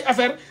seen ay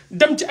affaire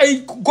dem ci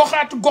ay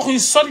gox yu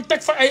sori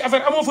teg fa ay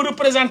affaire amoo fa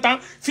représentant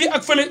fii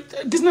ak fële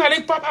gis naa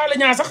léegi Pape Alé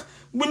Niang sax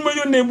buñ ma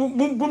yónnee bu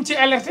mu ci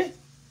alerté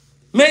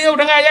mais yow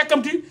da ngaa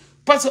yàkkamti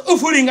parce que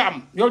euphorie nga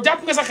am yow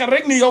jàpp nga sa xel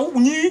rek ni yow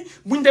ñii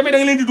buñ demee da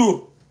nga leen di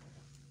dóor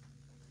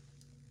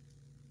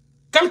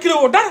calculé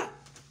woo dara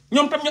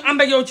ñoom tam ñu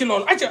ànd ak yow ci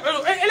loolu acca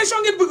élection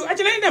ngeen bëgg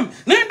acca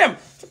nañ dem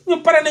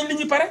ñoom pare nañ li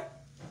ñuy pare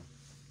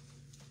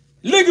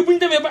léegi bu ñu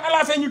demee ba à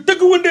la fin ñu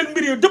tëgg wëndeel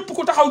mbir yo dëpp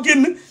ko taxaw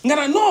génn nga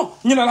naan non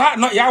ñu ne la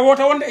non yaa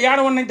woote woon de yaa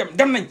ne woon nañ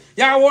dem nañ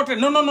yaa woote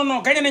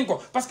non gañe nañ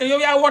ko parce que yow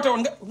yaa woote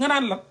woon nga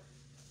naan la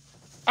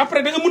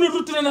après da nga mën a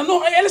retourner na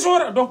non ay élection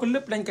war a donc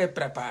lépp dañ koy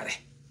préparer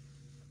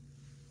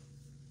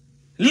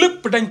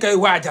lépp dañ koy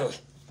waajal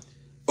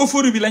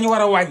euphorie bi la ñu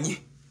war a wàññi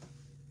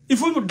il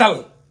faut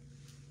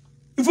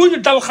ñu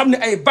dal xam ne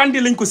ay bandi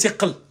lañ ko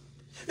séqal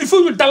il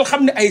faut ñu dal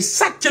xam ne ay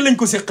sàcc lañ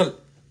ko séqal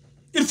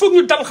il faut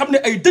ñu dal xam ne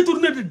ay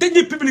détourné de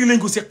deniers publics lañ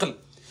ko séqal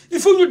il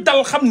faut ñu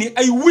dal xam ne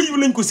ay wuyu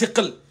lañ ko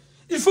séqal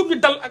il faut ñu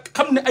dal ak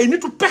xam ne ay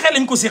nitu pexe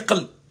lañ ko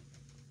séqal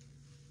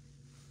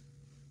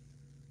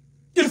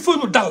il faut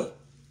ñu dal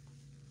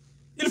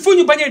il faut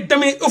ñu bañ a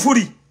demee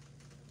euphorie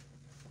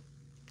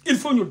il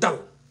faut ñu dal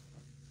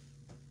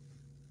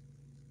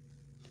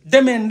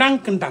demee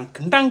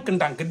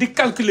ndànk di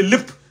calculer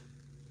lépp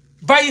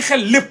bàyyi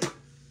xel lépp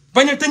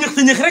bañ a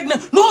tëñëx rek na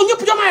non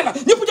ñëpp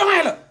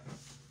Diomaye la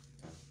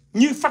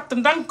ñuy fatt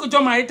ndànk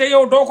Diomaye te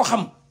yow doo ko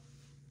xam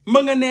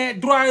ma nga ne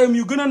droit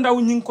yu gën a ndaw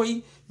ñu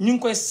ngi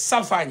koy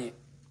salfaañee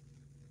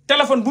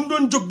téléphone bu mu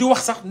doon jóg di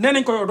wax sax nee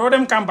nañ ko yow doo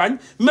dem campagne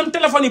même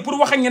téléphone yi pour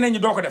wax ak ñeneen ñi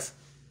doo ko def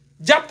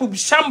jàpp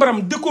chambre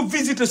am di ko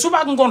visiter suba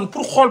ak ngoon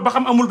pour xool ba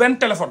xam amul benn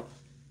téléphone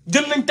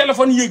jël nañ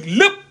téléphone yéeg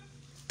lépp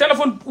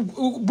téléphone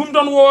bu mu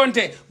doon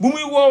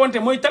woowante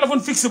mooy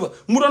téléphone fixe ba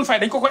mu doon fay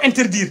dañ ko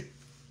interdire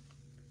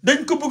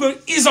dañ ko bëgg a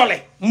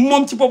isoler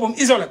moom ci boppam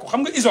isoler ko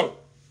xam nga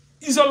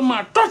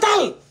isolement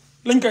total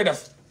lañ koy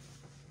def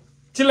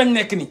ci lañ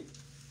nekk nii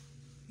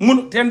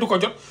mun teen du ko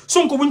jot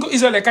Sonko buñ ko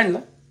isolé kañ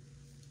la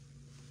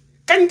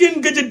kañ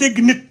ngeen gëj a dégg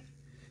nit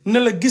ne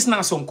la gis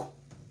naa Sonko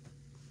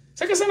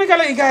c'est que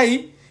sénégalais yi gars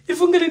yi il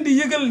faut nga leen di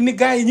yëgal ni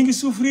gars yi ñu ngi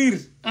souffrir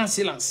en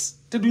silence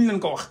te duñ leen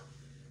ko wax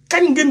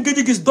kañ ngeen gëj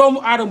a gis doomu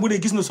aadama bu ne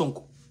gis na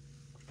Sonko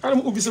xaaral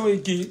ma ubbi samay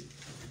kii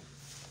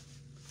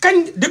kañ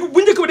dégg bu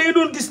njëkk ba da ngeen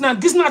doon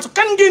gis naa su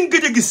kan ngeen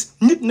gëj a gis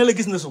nit ne la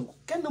gis na Sonko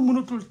kenn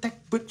mënatul teg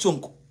bët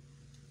Sonko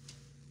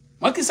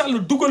Macky Sall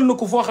dugal na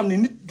ko foo xam ne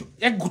nit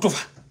eggutu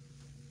fa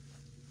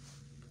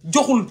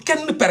joxul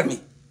kenn permis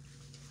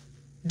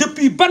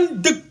depuis ban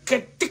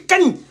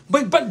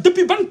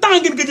depuis ban temps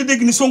ngeen gëj a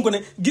dégg ni Sonko ne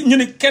ñu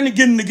ne kenn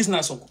génn na gis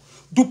naa Sonko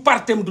du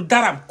partem du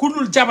daraam ku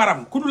dul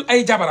jabaram ku dul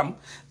ay jabaram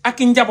ak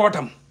i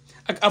njabootam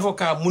ak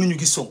avocat mënuñu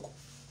gis Sonko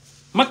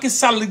Macky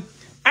Sall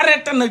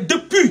arrêté na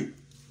depuis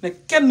ne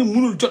kenn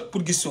mënul jot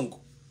pour gis Sonko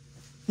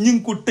ñu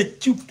ngi ko tëj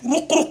ci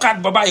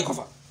ruq-ruqaat ba bàyyi ko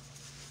fa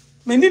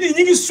mais nit yi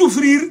ñi ngi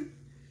souffrir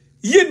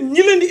yéen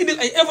ñi leen di indil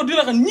ay effort di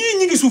la xam ñii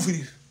ñi ngi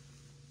souffrir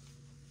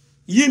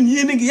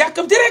yéen a ngi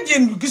yàkkamti rek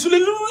yéen gisu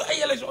leen lu dul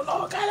ay élection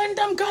non kaa leen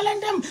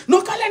dem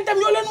non kaa leen dem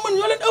ñoo leen mën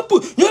ñoo leen ëpp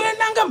ñoo leen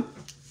nangam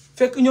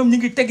fekk ñoom ñi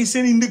ngi teggi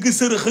seen i ndëgg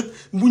sërëx ak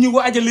bu ñu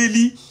waajalee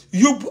lii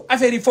yóbbu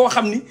affaire yi foo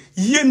xam ni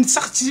yéen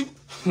sax ci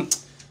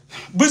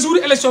ba jour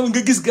élection bi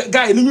nga gis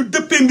gars yi nu ñu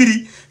dëppee mbir yi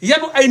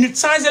yanu ay nit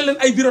changé leen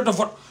ay bureau de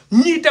vote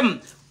ñii dem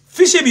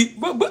fichier bi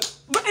ba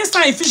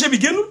instant yi fichier bi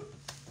génnul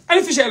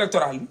ana fichier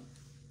électoral bi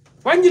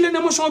wàññi leen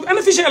émotion bi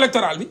ana fichier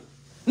électoral bi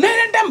nañ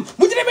leen dem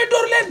bu ñu demee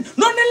dóor leen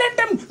noonu nañ leen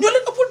dem ñoo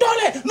leen ëpp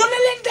doole noonu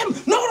nañ leen dem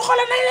noonu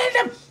xoolal nañ leen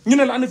dem ñu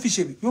ne la ana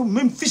fichier bi yow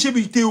même fichier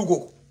bi téewu ko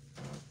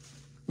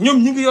ñoom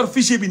ñi ngi yor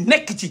fichier bi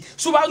nekk ci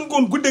suba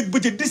ngoon guddeeg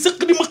bëccëg di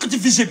sëq di mëq ci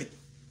fichier bi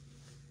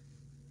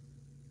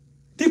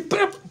di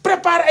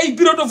préparer ay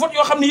bureau de vote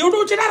yoo xam ne yow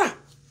doo ci dara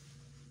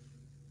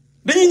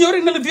dañuy ñëw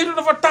rek ne la bureau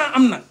de vote temps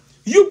am na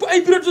yóbbu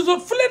ay bureau de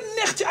vote fu leen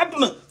neex ci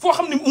àdduna foo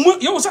xam ne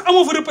yow sax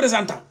amoo fa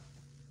représentant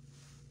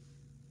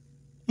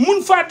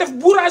mun faa def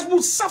bourrage bu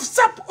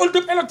saf-sap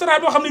hold-up électoral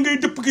boo xam ne ngay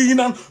dëpp ki yi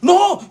naan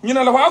non ñu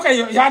ne la waaw kay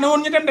yaa ne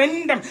woon ñu dem dañ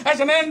dem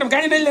aca na leen dem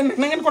gaa ñi dañ leen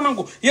na ngeen ko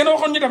nangu yéen a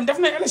waxoon ñu dem def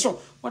na élection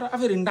moo tax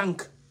affaire yi ndànk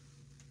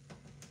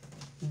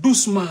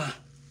doucement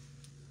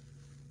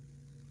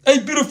ay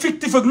bureau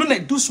fictif ak lu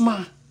nekk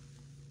doucement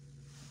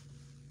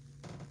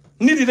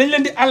nit yi dañ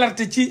leen di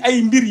alerter ci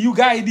ay mbir yu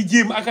gars yi di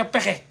jéem ak a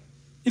pexe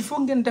il faut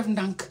ngeen def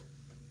ndànk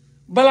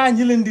balaa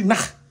ñi leen di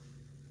nax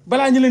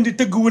balaa ñi leen di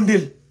tëgg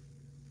wëndeel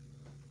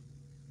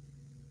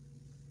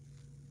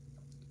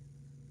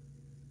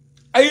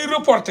ay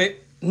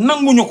reporté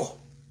nanguñu ko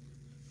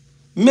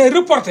mais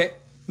reporté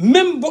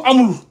même bu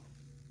amul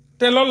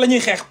te loolu la ñuy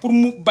xeex pour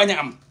mu bañ a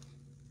am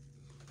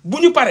bu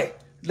ñu paree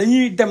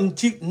dañuy dem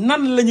ci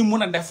nan la ñu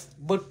mën a def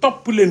ba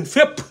topp leen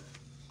fépp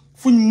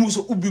fuñ muus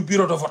a ubbi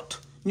bureau de vote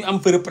ñu am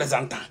fa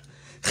représentant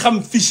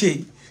xam fichier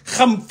yi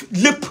xam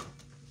lépp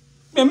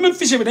mais même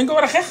fichier bi dañ ko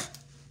war a xeex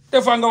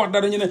des fois nga wax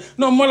dara ñu ne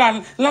non moo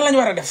lan la ñu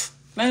war a def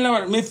lañ la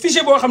war a mais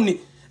fichier boo xam ni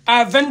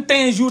à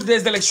 21 jours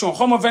des élections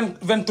xaw ma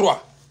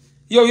 23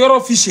 yow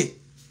yoroo fichier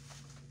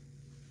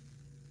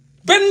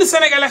benn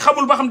sénégalais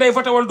xamul ba xam day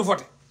voté wala du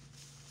voté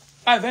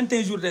à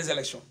 21 jours des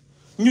élections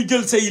ñu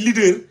jël say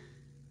leader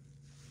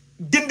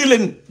dindi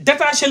leen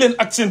détaché leen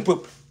ak seen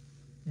peuple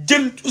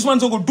jël Ousmane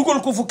Sonko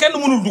dugal ko fu kenn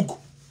mënul dugg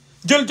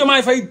jël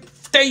Diomaye Faye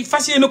tey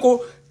fas yéene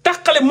ko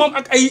tàqale moom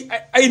ak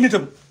ay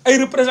nitam ay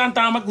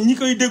représentant am ak ñi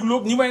koy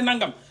dégloog ñi may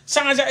nangam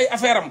changé ay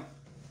affaire am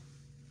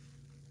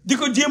di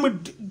ko jéem a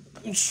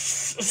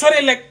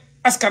soreleeg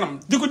askanam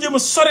di ko jéem a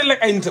soreleeg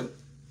ay nitam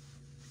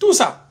tout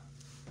ça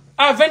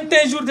à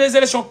 21 jours des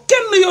élections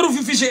kenn yoru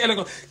fi fichier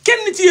électoral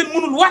kenn ci yéen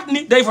mënul waat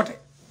ni day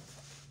voté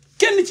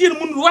kenn ci yéen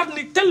mënul waat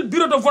ni tel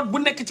bureau de vote bu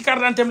nekk ci carte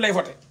d'identité lay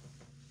voté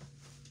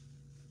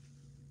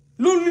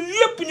loolu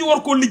lépp ñu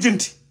war koo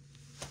lijjanti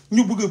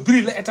ñu bëgg a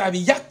brûler état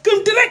bi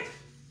yàkkamti rek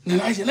ne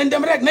la nañ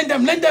dem rek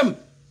nañ dem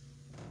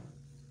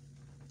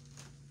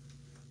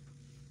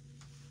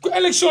ku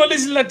élection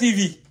législative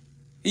yi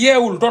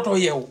yeewul dootoo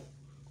yeewu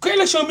ku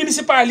élection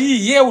municipale yi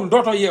yeewul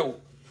dootoo yeewu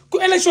ku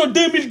élection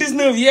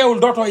 2019 yeewul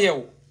dootoo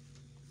yeewu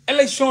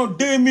élection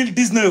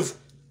 2019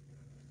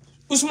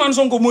 Ousmane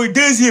Sonko mooy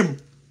 2e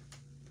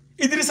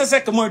Idrissa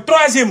Seck mooy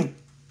 3e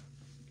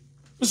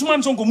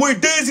Ousmane Sonko mooy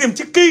 2e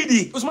ci këyit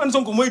yi Ousmane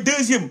Sonko mooy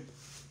 2e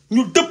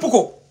ñu dëpp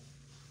ko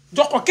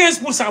jox ko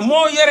 15%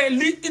 moo yore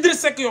li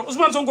Idrissa Seck yor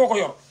Ousmane Sonko ko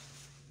yor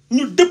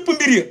ñu dëpp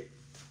mbir ya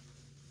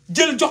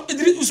jël jox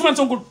Ousmane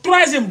Sonko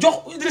 3e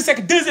jox Idrissa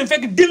Seck 2e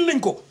fekk dil nañ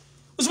ko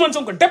Ousmane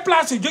Sonko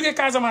déplacé jógee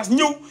Casamance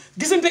ñëw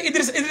gisante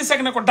Idrissa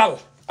Seck ne ko dal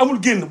amul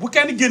génn bu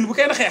kenn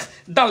xeex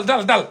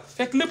dal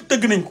fekk lépp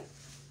tëgg nañ ko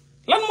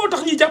lan moo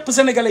tax ñuy jàpp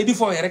sénégalais di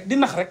fooyee rek di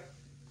nax rek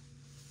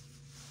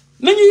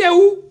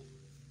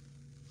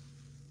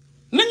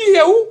nañu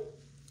yeewu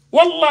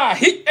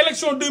wallahi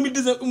élection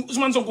 2019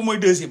 Ousmane Sonko mooy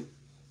 2e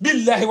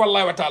billahi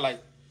wallahi wa taala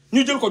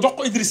ñu jël ko jox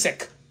ko Idrissa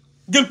Seck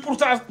jël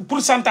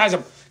pourcentage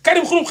am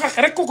Karim Xurum Xax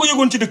rek ko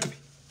yëgoon ci dëkk bi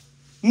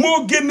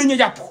moo génn ñu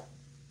jàpp ko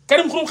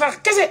Karim Xurum Xax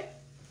kese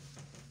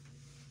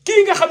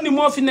kii nga xam ni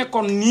moo fi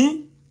nekkoon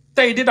nii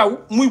tey di daw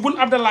muy Boun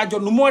Abdallah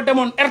Dionne moo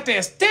demoon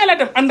RTS teel a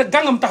dem ànd ak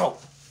gàngam taxaw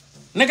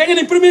ne gagné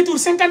nañ premier tour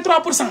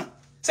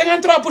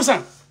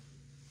 53%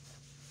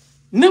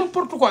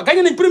 n'importe quoi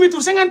gagné nañ premier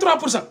tour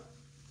 53%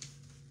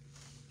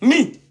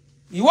 nii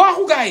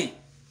waaxu gars yi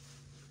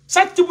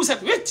sàcc bu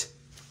set wecc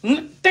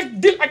teg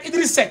dil ak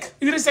Idriss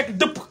Seck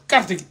dëpp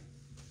carte gi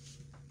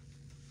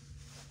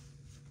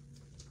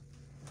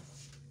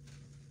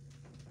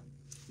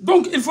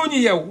donc il faut ñu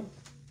yeewu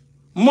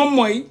moom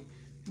mooy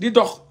di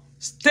dox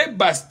step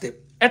by step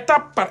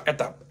étape par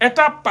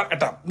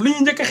étape lu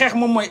ñu njëkk a xeex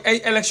moom mooy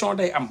ay élection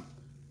day am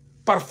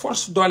par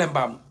force doole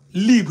mbaam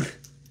libre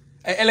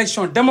ay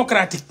élection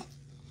démocratique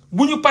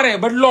bu ñu paree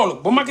ba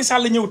loolu ba Macky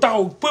Sall ñëw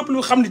taxaw peuple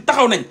lu xam ni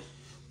taxaw nañ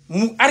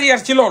mu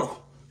arrière ci loolu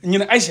ñu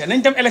ne Aïcha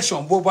nañ dem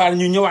élection boobaa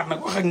ñu ñëwaat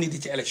nag wax ak nit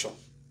yi ci élection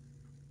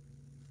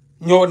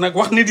ñëw nag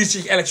wax nit yi ci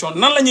élection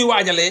nan la ñuy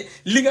waajalee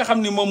li nga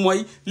xam ni moom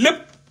mooy lépp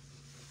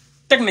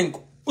teg nañ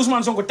ko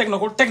Ousmane Sonko teg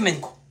nañ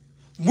ko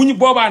bu ñu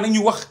boobaa nag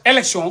ñu wax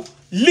élection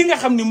li nga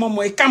xam ni moom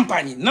mooy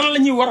campagne yi nan la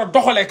ñuy war a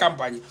doxalee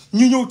campagne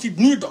yi ñu ñëw ci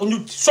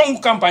ñu songu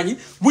campagne yi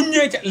bu ñu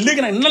ñëwee ca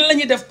léegi nag nan la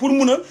ñuy def pour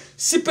mun a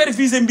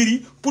superviser mbir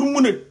yi pour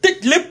mun a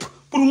tëj lépp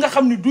pour nga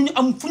xam ni du ñu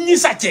am fu ñuy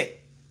sàccee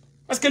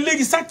parce que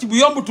léegi sàcc bu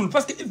yombatul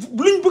parce que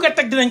luñ bëgg a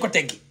teg dinañ ko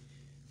teggi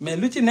mais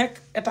lu ci nekk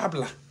étape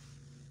la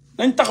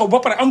dañ taxaw ba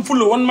pare am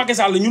fulla woon Macky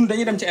Sall ñun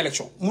dañuy dem ci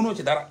élection munoo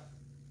ci dara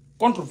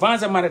contre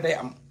vents et marées day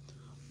am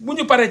bu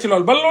ñu paree ci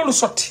loolu ba loolu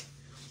sotti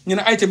ñu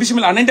ne ayca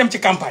bismillah nañ dem ci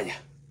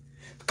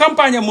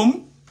campagne moom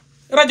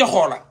rajo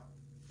xoola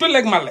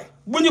tulleeg male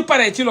bu ñu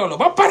paree ci loolu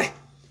ba pare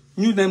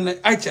ñu dem ne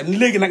ayca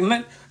léegi nag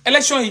na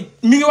élection yi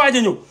mi ngi waaj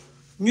a ñëw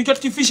ñu jot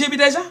ci fichier bi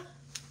déjà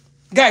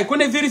gars yi ku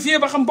ne vérifier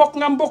ba xam bokk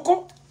nga am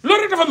bokkoo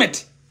loolu rek dafa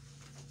metti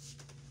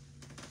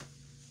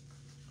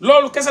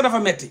loolu kese dafa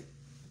metti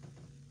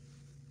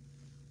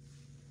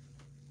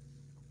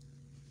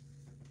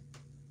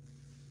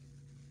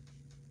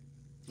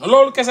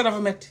loolu kese dafa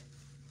metti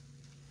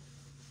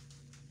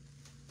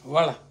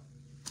voilà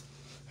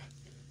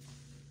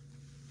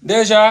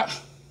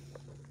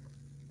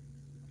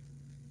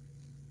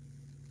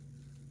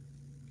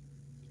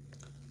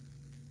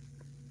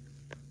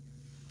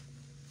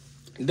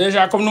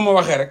déjà comme nu ma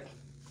waxee rek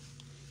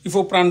il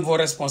faut prendre vos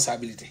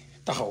responsabilités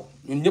taxaw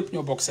ñun ñëpp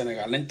ñoo bokk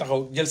Sénégal nañ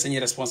taxaw jël sañuy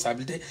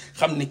responsabilité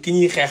xam ne ki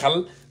ñuy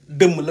xeexal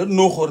dëmm la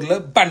nooxóor la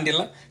bandi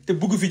la te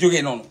bugg fi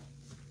jógee noonu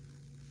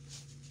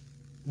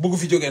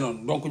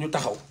donc ñu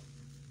taxaw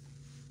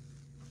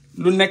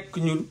lu nekk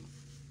ñu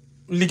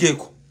liggéey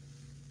ko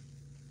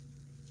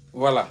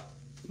voilà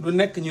lu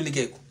nekk ñu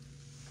liggéey ko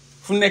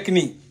fu nekk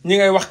nii ñi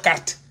ngay wax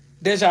carte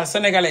déjà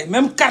sénégalais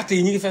même carte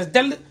yi ñu ngi fees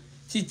dell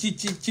ci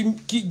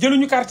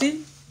jëluñu carte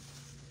yi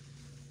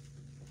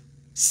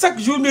chaque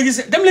jour nga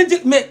gis dem leen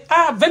jël mais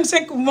à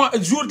 25 mois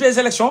jours des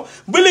élections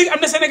ba léegi am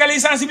na sénégalais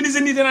yi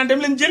sensibiliser nii danaan dem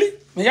leen jëli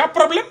mais y a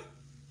problème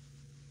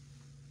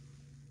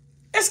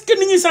est-ce que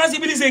ni ñuy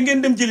sensibiliser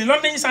ngeen dem jëli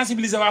loolu nañuy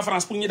sensibiliser waa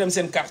France pour ñu dem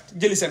seen carte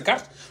jëli seen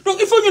carte donc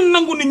il faut ñun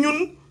nangu ni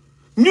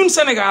ñun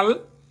Sénégal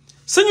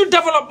suñu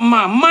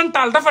développement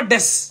mental dafa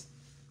des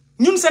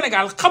ñun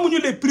Sénégal xamuñu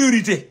les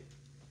priorités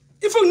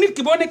il faut nit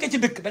ki boo nekkee ci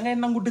dëkk da ngay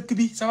nangu dëkk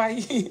bi sa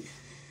waay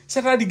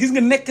c'est-à-dire gis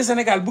nga nekk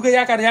Sénégal bu nga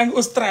yaakaar yaa ngi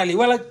Australie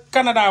wala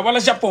Canada wala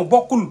Japon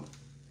bokkul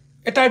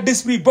état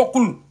d'esprit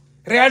bokkul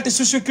réalité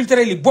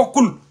socioculturelle yi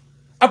bokkul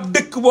ab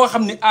dëkk boo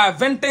xam ne à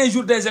 21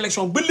 jours des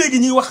élections ba léegi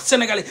ñuy wax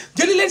sénégalais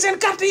jëli leen seen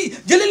carte yi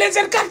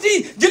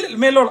jëli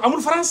mais loolu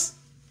amul France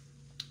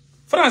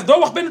doo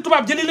wax benn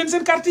tubaab jëli leen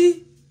seen carte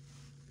yi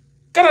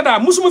Canada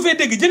musuma fee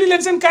dégg jëli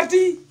leen seen carte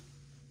yi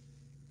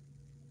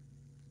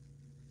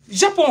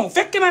Japon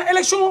fekk naa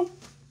élection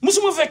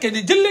musuma fekkee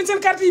ni jël leen seen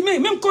carte yi mais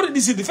même Corée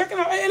du Sud fekk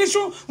naa ay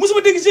élection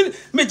musuma dégg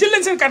mais jël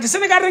leen seen carte yi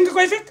Sénégal rek nga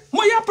koy fekk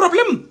mooy y a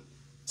problème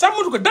ça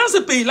montre que dans ce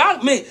pays là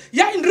mais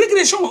y a une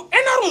régression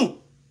énorme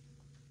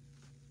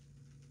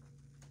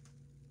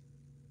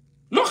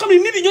loo xam ne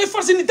nit yi ñooy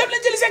forcé ni dem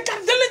leen jëli seen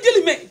carte dem leen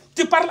jëli mais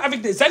tu parles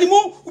avec des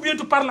animaux ou bien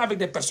tu parles avec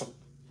des personnes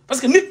parce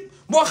que nit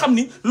boo xam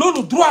ni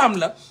loolu droit am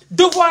la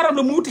devoir am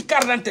la mu wuti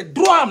carte d'identité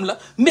droit am la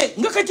mais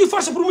nga ko ciy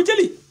forcé pour mu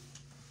jëli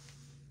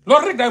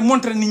loolu rek day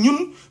montré ni ñun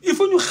il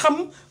faut ñu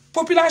xam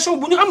population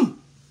bu ñu am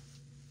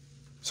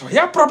so y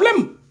a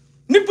problème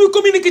nit buy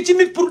communiquer ci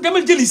nit pour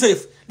demal jëli sa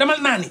yëf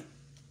demal naa ni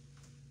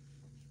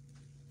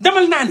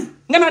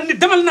nga naan nit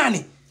demal naa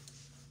ni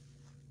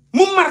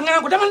mu mar nga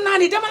naan ko demal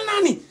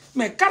naa ni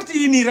mais carte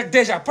yi nii rek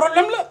déjà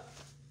problème la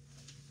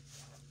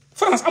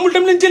France amul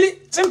dem leen jëli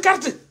seen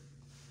carte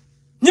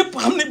ñëpp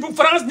xam ne bu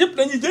France ñëpp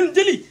dañuy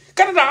jëli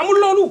Canada amul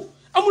loolu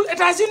amul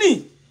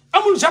États-Unis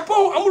amul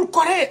Japon amul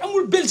Corée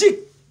amul Belgique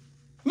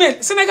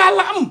mais Sénégal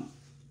la am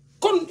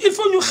kon il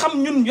faut ñu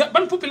xam ñun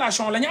ban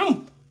population la ñu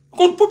am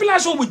kon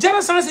population bu jar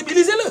a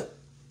sensibiliser la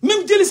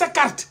même jëli sa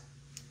carte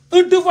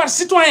un devoir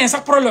citoyen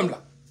sax problème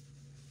la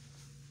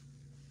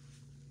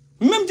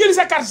même jëli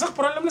sa carte sax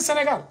problème la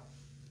Sénégal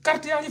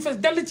carte yaa ngi fees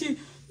dell ci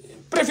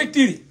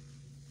préfecture yi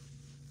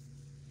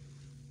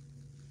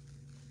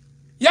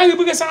yaa ngi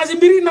bëgg a changer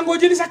mbir yi nangoo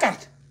jëli sa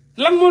carte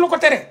lan moo la ko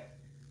tere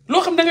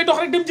loo xam da ngay dox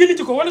rek dem jëli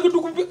ci ko wala nga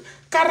dugg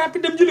car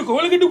rapide dem jëli ko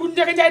wala nga dugg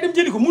Ndiaga Ndiaye dem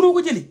jëli ko mënoo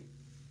ko jëli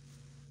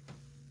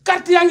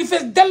carte yaa ngi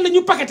fees dell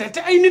ñu paqueté te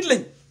ay nit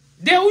lañ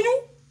deewuñu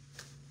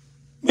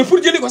mais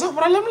pour jëli ko sax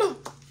problème la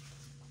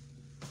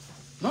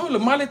non le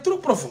mal est trop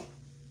profond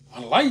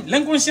wallahi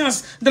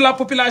l'inconscience de la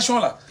population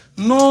là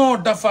non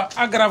dafa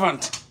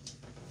aggravante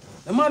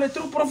le mal est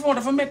trop profond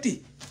dafa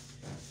metti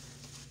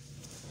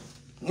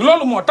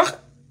loolu moo tax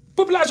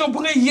population bu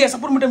ngay yee sax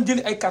pour mu dem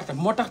jëli ay carte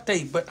moo tax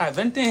tey ba à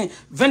 21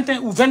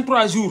 ou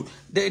 23 jours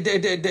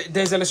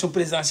des élections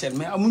présidentielles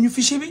mais amuñu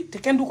fichier bi te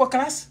kenn du ko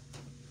classe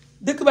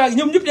dëkk baa ngi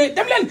ñoom ñëpp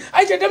dem leen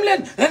ayca dem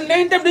leen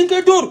nañ dem dañ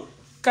koy dóor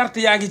carte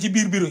yaa ngi ci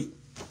biir bureau yi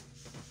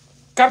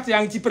carte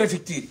yaa ngi ci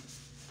préfecture yi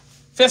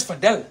fees fa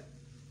del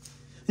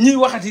ñuy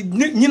waxati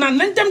ñi naan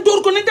nañ dem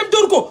dóor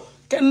ko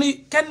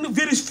kenn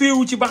vérifié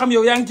wu ci ba xam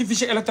yow yaa ngi ci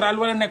fichier électoral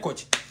wala nekkoo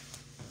ci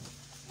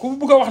ku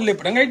bugg a wax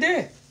lépp da ngay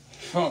dee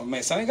non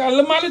mais Sénégal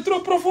le mal est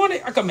trop profond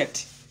ak a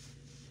metti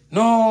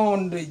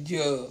non de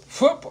Dieu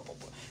fop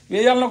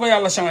mais yàlla na ko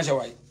yàlla changé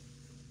waay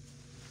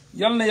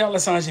yàlla na yàlla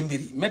changé mbir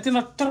yi metti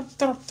na trop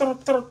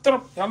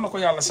yàlla na ko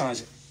yàlla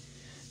changé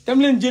dem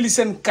leen jëli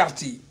seen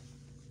carte yi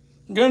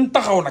ngeen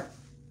taxaw nag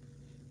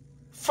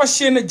fas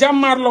yéene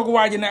jàmmaarloog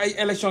waa ji ne ay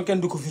élection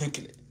kenn du ko fi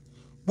reculer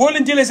boo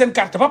leen jëlee seen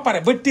carte ba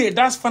pare ba téye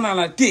daas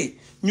fanaana téye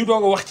ñu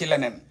doog a wax ci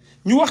leneen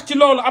ñu wax ci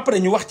loolu après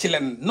ñu wax ci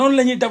leneen noonu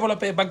la ñuy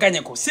développé ba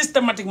gagné ko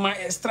systématiquement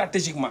et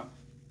stratégiquement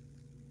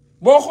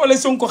boo xoolee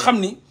Sonko xam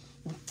ni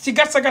ci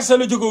gatsa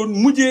la jóge woon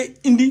mujjee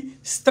indi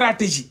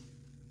stratégie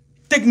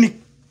technique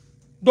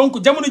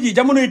donc jamono ji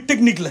jamonoy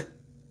technique la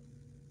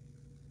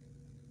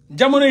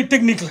jamonoy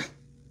technique la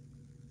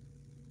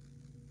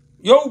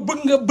yow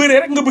bëgg nga bëree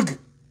rek nga bëgg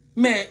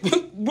mais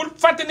bul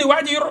fàtte ni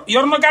waa ji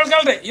yor na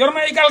galgal de yor na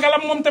ay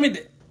galgalam moom tamit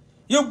de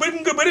yow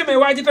bëgg nga bëri mais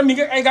waa ji tam mi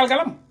nga ay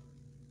galgalam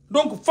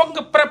donc foog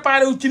nga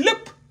préparé wu ci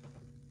lépp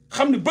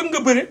xam ne bëgg nga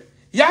bëri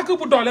yaa ko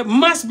bu doole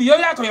masse bi yow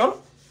yaa ko yor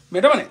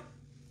mais dama ne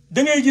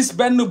da ngay gis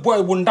benn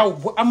boy bu ndaw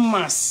bu am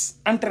masse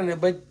entraîné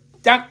ba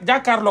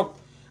jàkkaarloog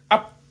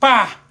ab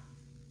paa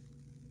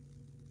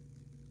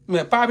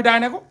mais paa bi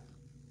daane ko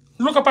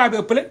lu ko paa bi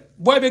ëppale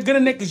booy bi gën a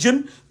nekk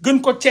jeune gën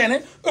ko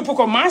ceene ëpp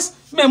ko masse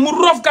mais mu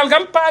roof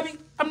galgal paa bi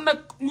am na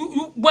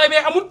yu booy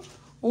bee amul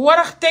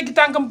warax teggi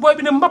tànkam booy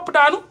bi ne mbapp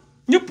daanu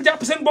ñëpp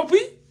jàpp seen bopp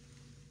yi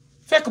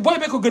fekk booy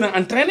bee ko gën a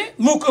entraîné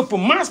moo ko ëpp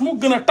masse moo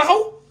gën a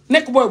taxaw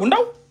nekk booy bu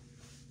ndaw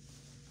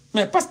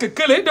mais parce que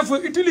kële dafa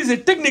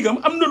utiliser technique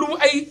am na lu mu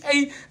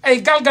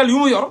ay galgal yu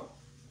mu yor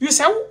yu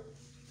sew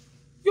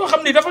yoo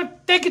xam ni dafa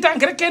teggi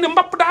tànk rek kenn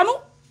mbapp daanu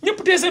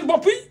ñëpp tee seen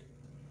bopp yi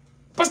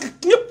parce que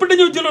ñëpp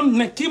dañoo jëloon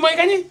ne kii mooy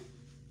gagné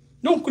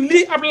donc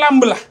lii ab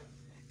làmb la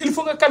il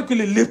faut nga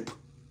calculer lépp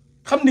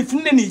xam ni fi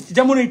mu ne nii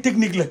jamonoy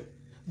technique la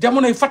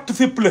jamonoy fatt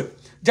fépp la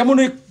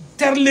jamonoy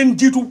ter leen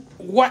jiitu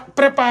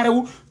préparé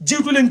wu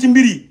jiitu leen ci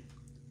mbir yi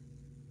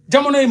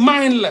jamonoy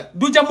maayen la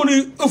du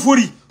jamonoy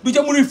euphorie du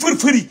jamonoy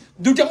fër-fëri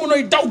du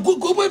jamonoy daw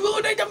góob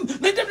nañ dem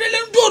nañ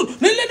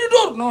leen di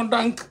dóor non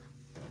donc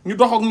ñu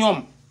dox ak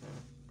ñoom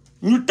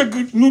ñu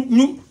tëgg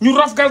ñu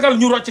raf galgal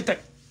ñu rocc teg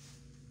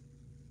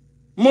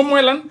moom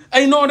mooy lan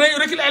ay non day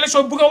reculer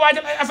élection bu nga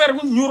waajal ay affaire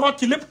ñu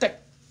rocc lépp teg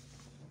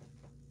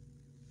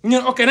ñu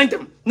ne ok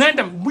nañ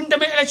dem buñ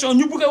demee élection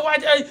ñu bugg a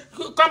waaj ay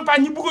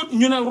campagne ñu bugg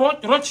ñu ne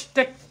rocc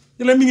teg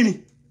la mi ngi nii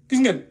gis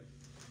ngeen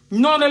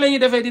noonu la ñuy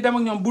defee di dem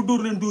ak ñoom bu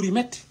dóor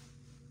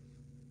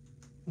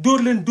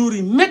leen dóor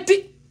yi metti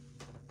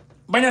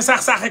bañ a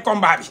saax-saaxe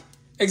combat bi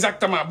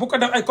exactement bu ko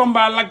def ay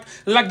combat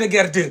Lac de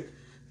Guerre 2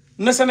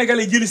 na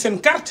sénégalais jëli seen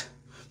carte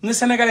na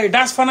sénégalais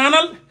daas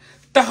fanaanal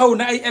taxaw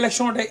na ay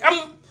élection day am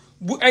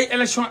bu ay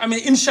élection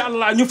amee incha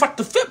allah ñu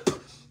fatt fépp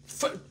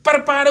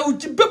préparé wu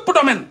ci bépp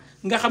domaine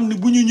nga xam ni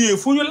bu ñu ñëwee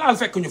fu ñu laal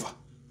fekk ñu fa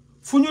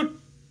fu ñu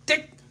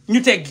teg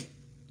ñu teggi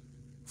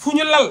fu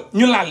ñu lal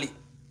ñu lalli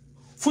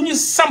fu ñu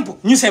samp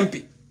ñu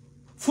sempi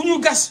fu ñu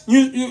gas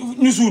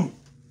ñu suul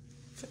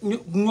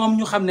ñoom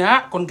ñu xam ne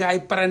ah kon gars yi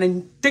pare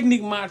nañ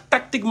techniquement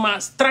tactiquement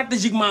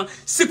stratégiquement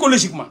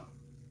psychologiquement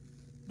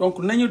donc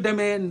nañu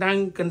demee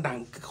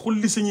ndànk-ndànk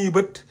xulli suñuy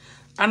bët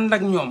ànd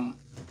ak ñoom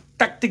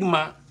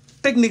tactiquement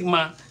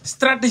techniquement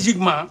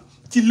stratégiquement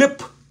ci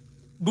lépp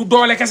du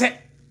doole kese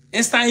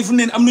instant yi fu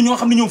ne am na ñoo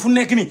xam ne ñoom fu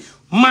nekk ni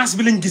masse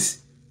bi lañ gis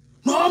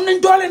non am nañ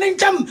doole nañ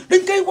jam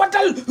dañ koy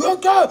wattal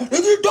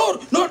dañuy dóor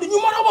non duñu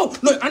moromo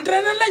non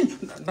entraîné lañ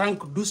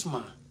donc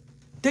doucement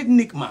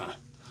techniquement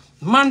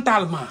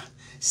mentalement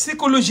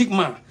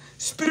psychologiquement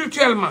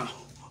spirituellement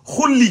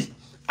xulli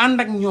ànd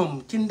ak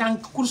ñoom ci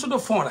ndànk course de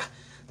fond la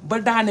ba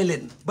daane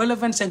leen ba le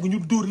 25 ñu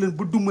dóor leen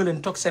ba duma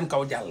leen toog seen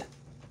kaw jàll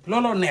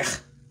looloo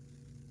neex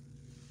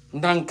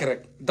ndànk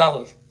rek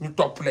dal ñu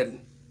topp leen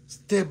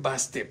step by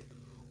step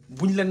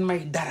buñ leen may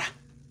dara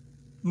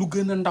lu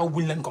gën a ndaw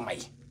buñ leen ko may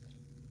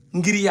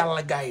ngir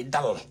yàlla gars yi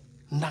dal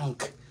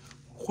ndànk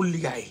xulli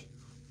gars yi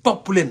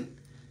topp leen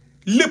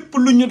lépp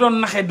lu ñu doon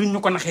naxee duñ ñu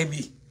ko naxee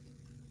bii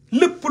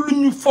lépp lu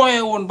ñu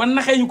fooyee woon ba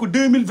naxee ñu ko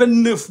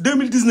 2029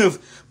 2019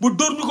 ba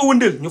dóor ñu ko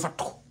wëndeel ñu fatt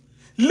ko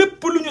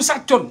lépp lu ñu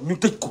sàccoon ñu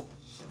tëj ko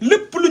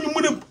lépp lu ñu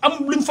mën a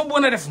am lu ñu fa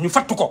mën a def ñu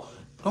fatt ko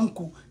donc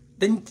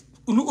dañ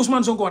lu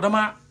Ousmane Sonko wax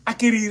dama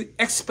acquérir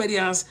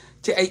expérience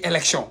ci ay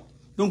élection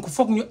donc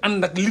foog ñu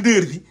ànd ak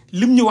leader bi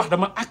lim ñu wax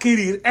dama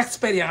acquérir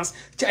expérience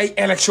ci ay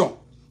élection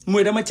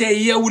mooy dama cee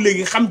yeewu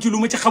léegi xam ci lu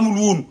ma ci xamul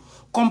woon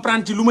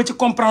comprendre ci lu ma ci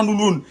comprendre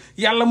woon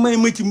yàlla may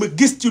ma ci ma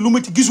gis ci lu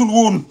ma ci gisul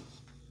woon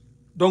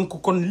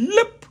donc kon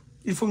lépp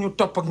il faut ñu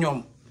topp ak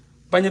ñoom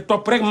bañ a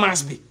topp rek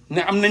masse bi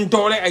ne am nañ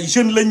doole ay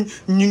jeunes lañ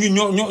ñu ngi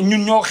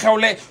ñun ñoo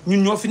xewle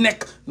ñun ñoo fi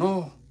nekk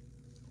non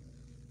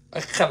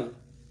ak xel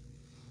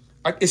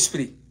ak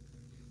esprit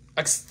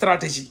ak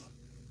stratégie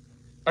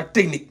ak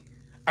technique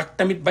ak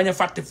tamit bañ a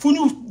fàtte fu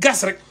ñu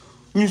gas rek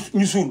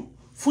ñu suul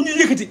fu ñu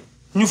yëkkati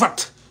ñu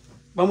fàtt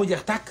ba mu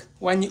jeex tàkk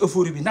wàññi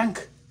euphorie bi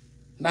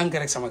ndànk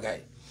rek sama gars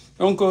yi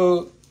donc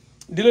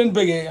di leen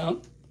bëggee ah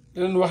di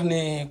leen wax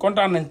ne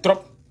kontaan nañ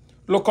trop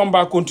le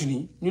combat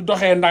continue ñu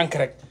doxee ndànk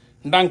rek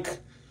ndànk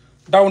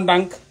daw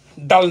ndànk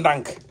dal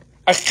ndànk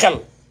ak xel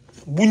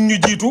buñ ñu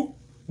jiitu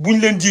buñ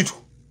leen jiitu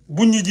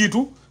buñ ñu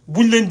jiitu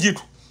buñ leen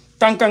jiitu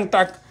tànk ak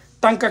tànk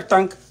tànk ak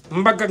tànk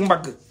mbagg ak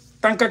mbagg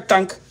tànk ak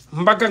tànk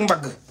mbagg ak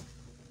mbagg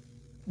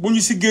bu ñu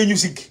siggee ñu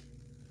sigg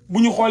bu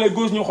ñu xoolee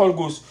gauche ñu xool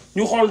gauche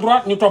ñu xool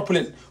droite ñu topp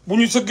leen bu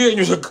ñu sëggee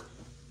ñu sëgg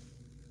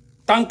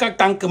tànk ak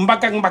tànk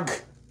mbagg ak mbagg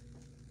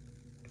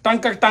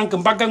tànk ak tànk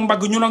mbagg ak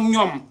mbagg ñun ak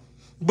ñoom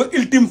ba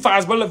ultime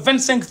phase ba le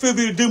 25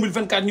 février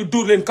 2024 ñu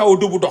dóor leen kaw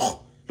bu dox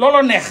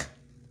looloo neex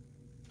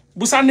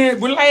bu sànnee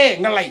bu layee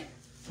nga lay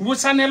bu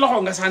sànnee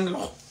loxo nga sànni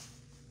loxo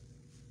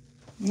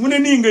mu ne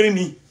nii nga ne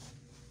nii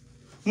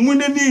mu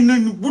ne nii na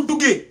bu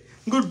duggee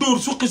nga dóor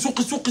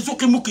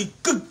suqi mukki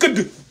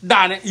këdd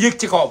daane yéeg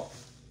ci kawam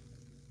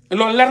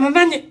loolu leer na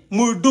naññe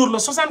mooy dóor la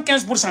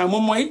 75%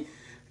 moom mooy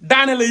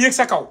daane la yéeg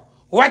sa kaw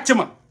wàcc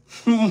ma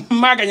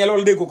maa gañe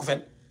loolu déggoo ko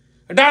fen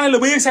daane la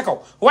ba yéeg sa kaw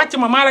wàcc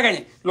ma maa la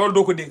gañe loolu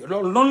doo ko dégg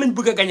loolu noonu lañ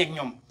bëgg a gañe ak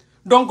ñoom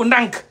donc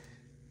ndànk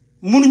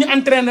mënuñu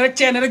entraîner rek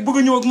ceene rek bëgg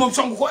a ñëw ak moom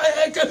song ko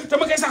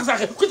dama koy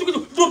sax-saxe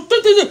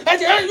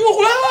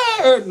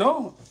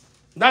non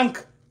ndànk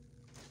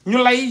ñu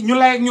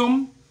lay ak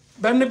ñoom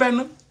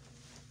benn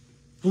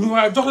ñu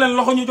waaw jox leen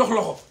loxo ñu jox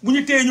loxo bu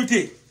ñu téye ñu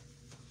téye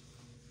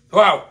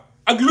waaw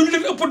ak lu ñu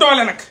leen ëpp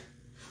doole nag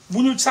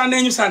bu ñu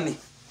sànnee ñu sànni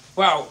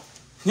waaw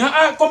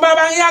ñaa combat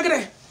baa ngi yàgg de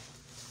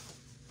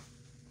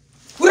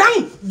rang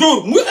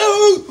dóor mu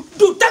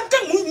dóor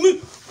tànkam mu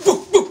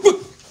bëgg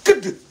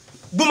këdd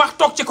bu max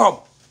toog ci kawam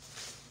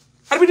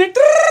arbitre ne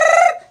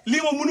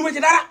lii moom mënu ma ci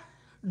dara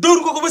dóor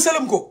nga ko ba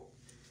sëlam ko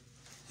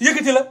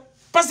yëkkati la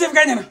Pastef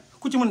gagné na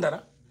ku ci mën dara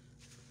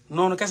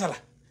noonu kese la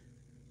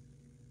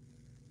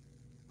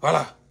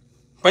voilà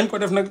bañ ko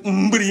def nag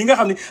mbër yi nga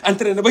xam ne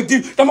entraîné ba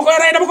ji dama koy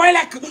rey dama koy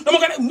lekk dama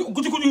koy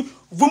ku ci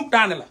vum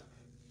daane la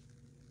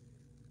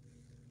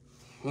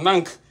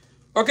ndànk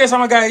ok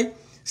sama gars yi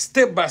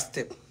step by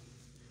step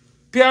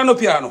piano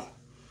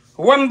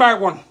one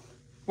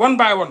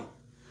by one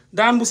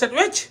daan bu set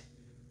wecc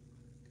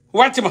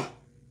wàcc ma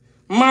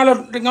maa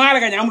la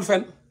gañ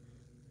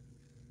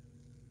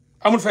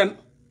amul fen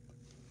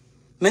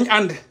nañ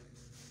ànd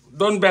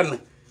doon benn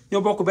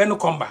ñoo bokk benn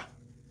combat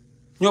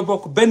ñoo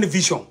bokk benn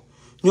vision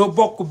ñoo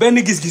bokk benn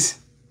gis-gis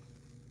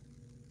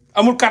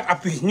amul carte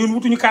appui ñun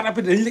wutuñu carte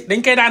appui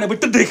dañ koy daane ba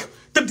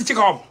tëdd ci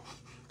kawam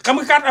xam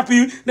nga carte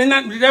appui dañ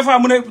naan des fois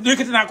mu ne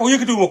yëkkati naa ko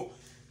yëkkatiwuma ko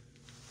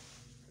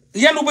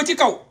yanu ba ci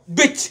kaw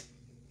bécc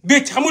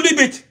xam nga luy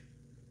bécc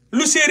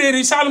lu séeréer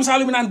yi saalum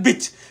yi naan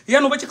bécc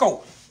yanu ba ci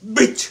kaw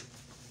bécc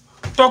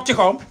toog ci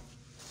kawam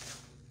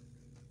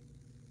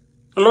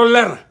loolu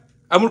leer na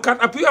amul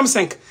carte appui am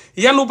 5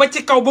 yanu ba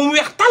ci kaw ba mu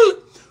weex tàll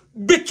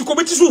bécc ko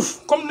ba ci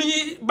suuf comme ni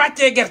ñuy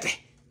bàccee gerte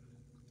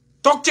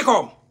toog ci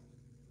kawam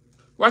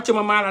wàcc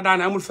ma maa la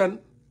daane amul fenn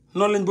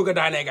noonu lañ bëgg a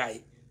daanee gars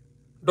yi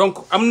donc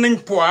am nañ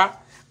poids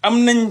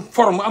am nañ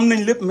forme am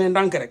nañ lépp mais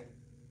ndànk rek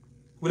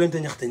bu leen te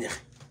ñax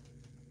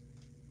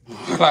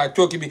voilà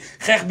cooki bi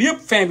xeex bi yëpp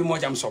fin bi moo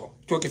ci am solo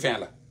cooki fin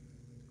la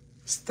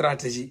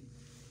stratégie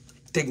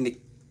technique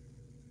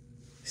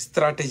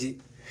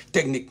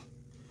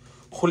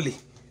xulli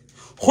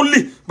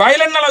bàyyi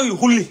leen nalaw yi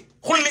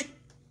xulli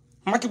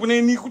Macky bu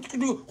ne nii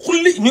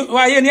xulli ñu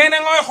waaye yéen yaa ngi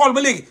ngay xool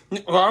ba léegi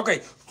waaw ok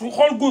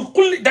xool góor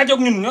xulli dajoog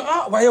ñun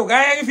waaye yow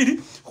gaa yaa ngi fii di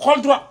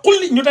xool droit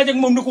xulli ñu dajoog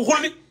moom ni ko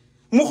xulli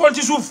mu xool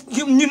ci suuf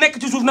ñu nekk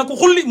ci suuf nag ko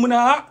xulli mu ne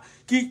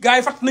kii gaa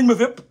yi fatt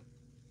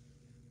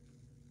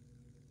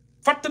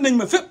nañ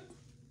ma fépp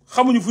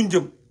xamuñu fuñ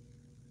jëm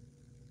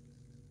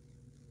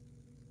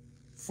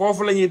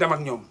foofu la ñuy dem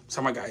ak ñoom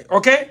sama gars yi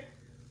ok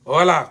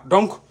voilà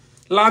donc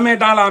la main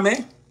dans la main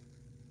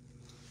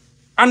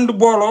ànd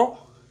booloo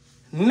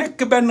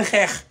nekk benn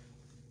xeex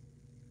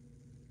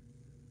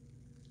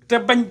te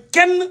bañ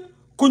kenn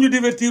ku ñu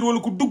divertir wala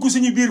ku dugg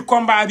suñu biir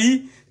combat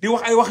bi di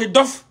wax ay waxi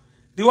dof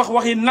di wax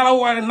waxi nalaw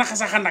wala naxa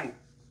sa xandang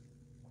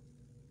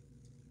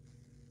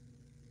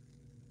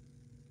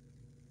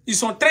ils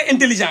sont très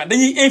intelligents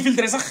dañuy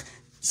infiltrer sax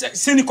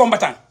seeni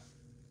combattants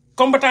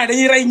yi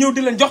dañuy rey ñëw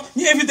di leen jox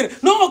ñu infiltrer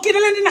non kii da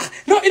leen di nax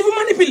non il vous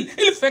manipule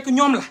il fekk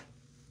ñoom la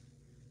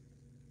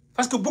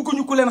parce que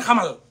bëgguñu ku leen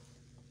xamal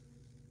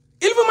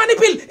il vous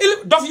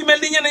manipule dof yu mel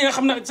ni ñenn ñoo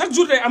xam ne chaque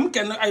jour day am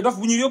kenn ay dof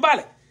bu ñuy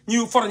yóbbaale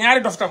ñu for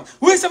ñaari dof tam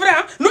oui c'est vrai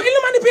non il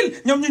le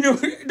manipule ñoom ñu ñëw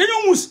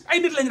dañoo muus ay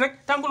nit lañ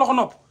rek tànku loxo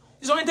nopp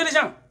ils sont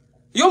intelligents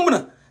yomb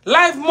na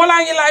live moo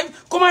laa ngi live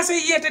commencé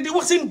yeete di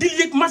wax seen dil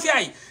yeeg mafia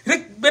yi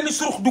rek benn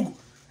surux dugg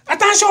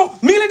attention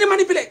mi ngi leen di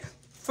manipuler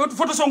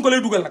photo Sonko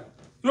lay dugal nag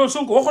loolu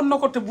Sonko waxoon na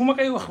ko te bu ma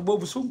koy wax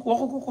boobu Sonko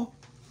waxu ko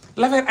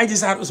l'affaire Adji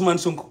Sarr Ousmane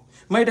Sonko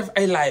may def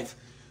ay live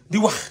di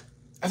wax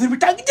affaire bi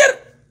tàng jër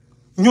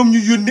ñoom ñu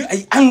yónni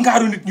ay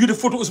angaaru nit ñu def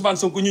photo Ousmane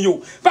Sonko ñu ñëw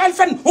baal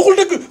fenn waxul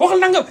dëgg waxul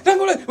nangam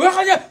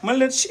waxal man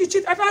leen ci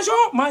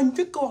attention maa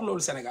njëkk a wax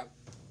loolu Sénégal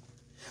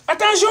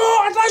attention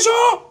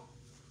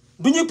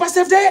du ñuy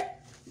Pastef de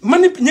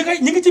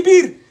ñi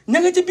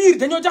ngi ci biir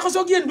dañoo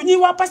jaxasoo ak yéen du ñuy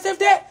waa Pastef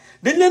de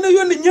dañ leen a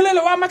yónni ñële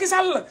la waa Macky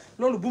Sall la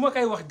loolu bu ma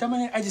koy wax dama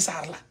ne Adji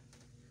Sarr la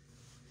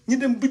ñu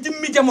dem ba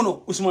jëmmi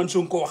jamono Ousmane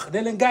Sonko wax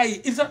dañ leen gars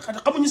yi il sax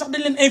xamuñu sax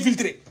dañ leen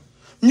infiltré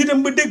ñu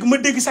dem ba dégg ma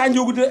dégg saa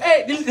njóogu de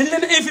dañ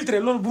leen a infiltré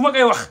loolu bu ma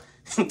koy wax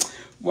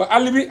waa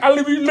àll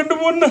bi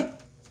lëndëmoon na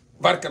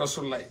barke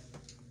Rasulullah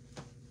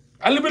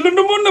àll bi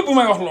lëndëmoon na bu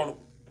may wax loolu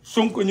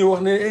Sonko ñëw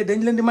wax ne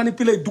dañ leen di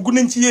manipuler dugg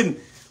nañ ci yéen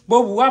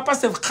boobu waa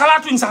Pastef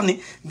xalaatuñ sax ni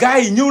gars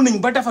yi ñëw nañ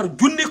ba defar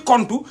junni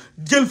compte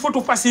jël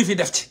photo Pastef yi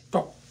def ci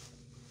toog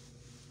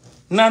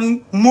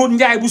naan Modou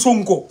Ndiaye bu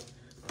Sonko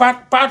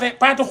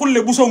paate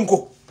xulle bu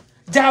Sonko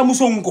jaamu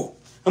Sonko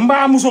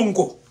mbaamu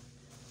Sonko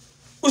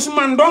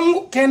Ousmane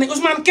dong kenn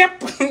Ousmane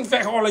képp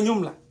fekk wala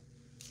ñoom la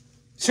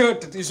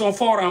ils sont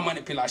forts en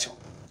manipulation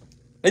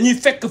dañuy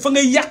fekk fa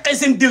ngay yàqee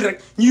seen dil rek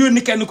ñu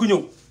yónni kenn ku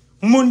ñëw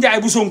Moon Njaay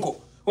bu Sonko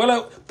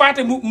wala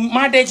paate bu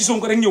maa dee ci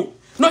Sonko rek ñëw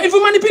non il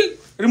faut manipule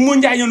Moon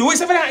Njaay ñëw ne oui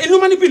c'est vrai il nous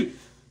manipule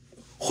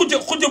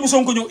xujja bu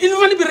Sonko ñëw il nous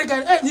manipule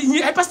rek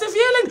ñi ay Pastef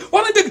lañ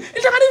wax na dëgg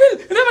il te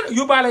manipule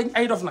yóbbaale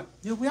ay dof nag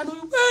yóbbu yaa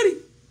yu bëri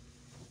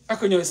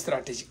ak ñooy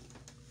stratégique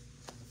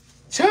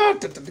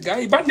gars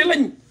yi bandi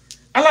lañ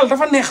alal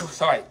dafa neex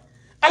sa waay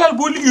alal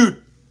boo liggéeyut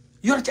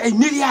yor ci ay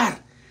milliards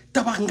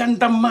tabax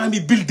ngandam maami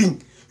building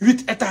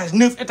 8 étages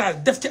 9 étages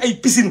def ci ay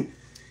piscine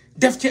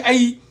def ci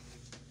ay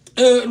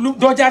lu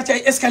doo jaar ci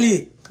ay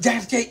escalier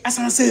jaar ci ay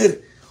ascenseur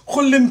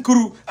xool leen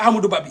këru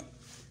Amadou Ba bi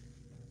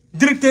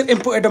directeur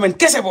impôt et domaine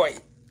kese booy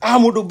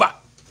Amadou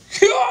Ba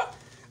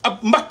ab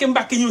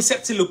mbàkke ñëw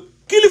seet si la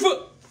kilifa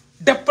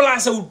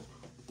déplacé wu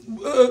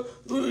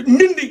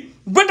ndindi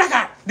ba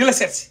Dakar di la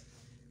seet si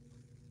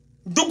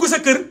dugg sa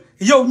kër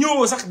yow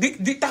ñëwoo sax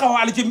di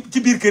taxawaale ci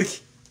biir kër gi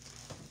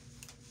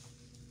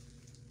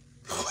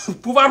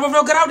pouvoir boobu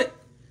doo garaaw de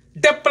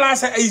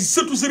déplacé ay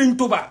sëtu Serigne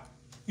Touba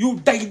yu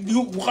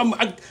xam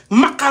ak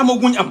maqaama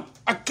gu ñu am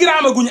ak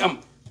kiraama gu ñu am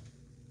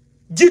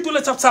jiitu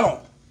la sa salon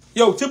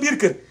yow ca biir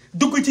kër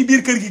dugg ci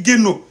biir kër gi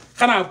génnoo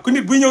xanaa ku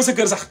nit buy ñëw sa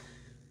kër sax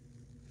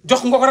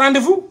jox nga ko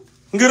rendez-vous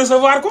nga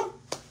recevoir ko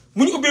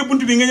bu ñu ubbee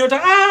bunt bi nga ñëw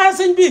tax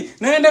sëñ bi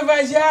na ngeen def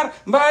ay ziar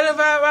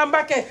mbaa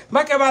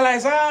Mbàkke balaay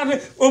sa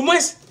au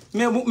moins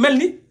mais mu mel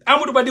ni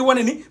Amadou Ba di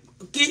wane ni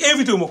kii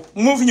invité ma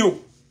moo fi ñëw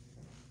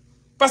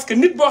parce que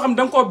nit boo xam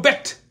da nga koo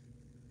bett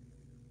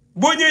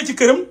boo ñëwee ci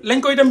këram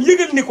lañ koy dem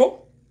yëgal ni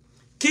ko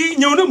kii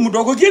ñëw na mu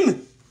doog a génn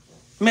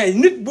mais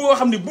nit boo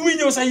xam ne bu muy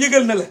ñëw sax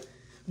yëgal na la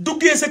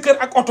duggee sa kër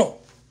ak oto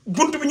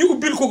bunt bi ñu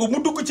ubbil ko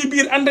mu dugg ci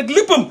biir ànd ak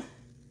léppam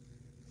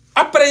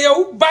après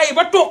yow bàyyi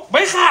ba toog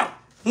bay xaar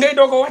ngay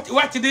doog a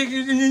wàcc di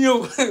ñu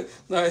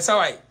ñëw sa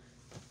waay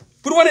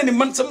pour wane ni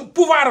man sama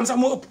pouvoir am sax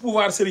moo ëpp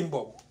pouvoir sëriñ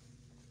boobu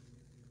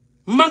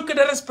manque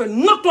de respect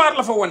notoire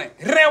la fa wane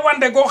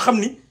reewande goo xam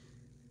ni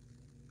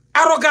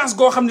arrogance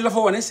goo xam ni la fa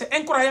wane c'est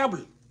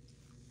incroyable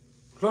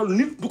loolu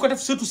nit du ko def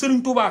surtout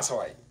Serigne Touba sa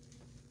waay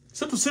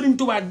surtout Serigne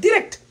Touba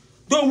direct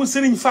doomu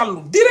Serigne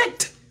Fallou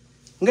direct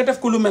nga def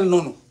ko lu mel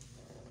noonu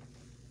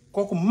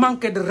kooku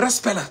manque de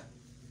respect la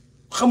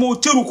xamoo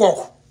cëru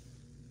kooku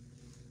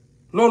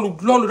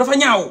loolu dafa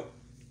ñaaw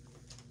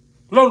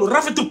loolu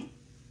rafetut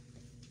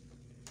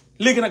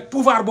léegi nag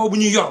pouvoir boobu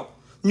ñu yor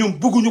ñoom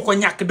bëgguñu ko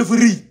ñàkk dafa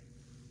rëy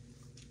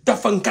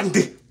dafa ngand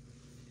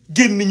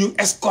génn ñu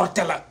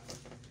escorté la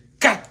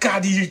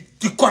 4x4 yi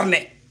ci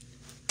cornet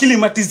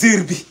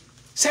climatiseur bi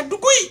seddu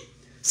guy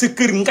sa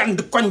kër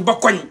ngand koñ ba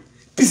koñ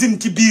piscine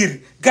ci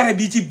biir garab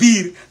yi ci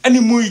biir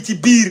animaux yi ci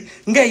biir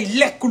ngay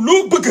lekk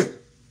loo bëgg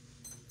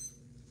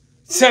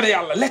seede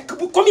yàlla lekk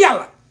bu comme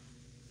yàlla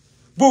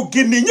boo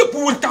génnee ñëpp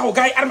wër taxaw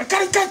gars yi armé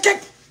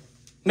kek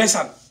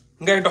ndeysaan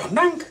ngay dox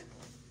ndànk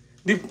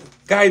di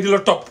gars yi di la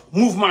topp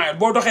mouvement yi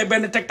boo doxee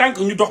benn teg tànk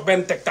ñu dox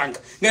benn teg tànk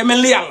ngay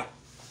mel ni yàlla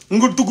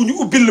nga dugg ñu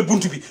ubbil la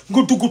bunt bi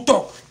nga dugg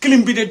toog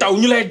clim bi di daw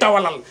ñu lay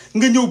dawalal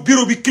nga ñëw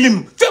bureau bi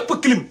clim fépp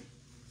clim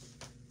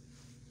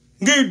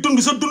ngay dund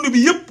sa dund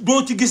bi yëpp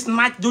doo ci gis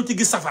naaj doo ci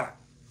gis safara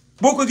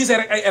boo ko gisee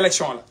rek ay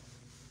élection la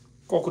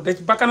kooku de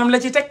bakkanam la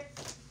ci teg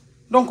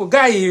donc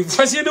gars yi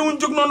fas yéene wuñ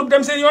jóg noonu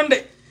dem seen yoon de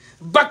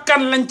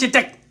bakkan lañ ci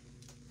teg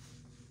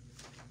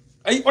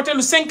ay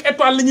hôtelu 5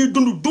 étoiles la ñuy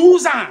dund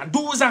 12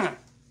 ans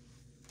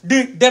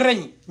de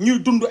règne ñuy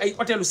dund ay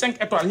hôtelu 5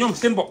 étoiles ñoom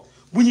seen bopp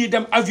bu ñuy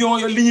dem avion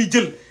yo li ñuy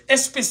jël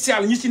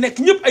spécial ñu ci nekk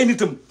ñëpp ay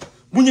nitam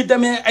bu ñu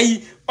demee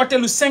ay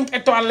hôtelu 5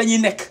 étoiles la ñuy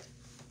nekk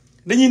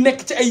dañuy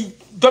nekk ci ay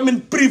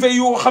domaine privé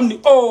yoo xam ni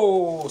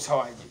oh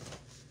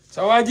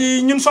sa waa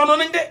ji ñun sonn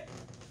nañ de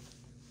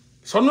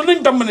sonn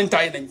nañ damm nañ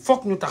taay nañ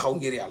foog ñu taxaw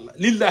ngir yàlla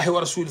lillahi wa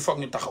rasuli foog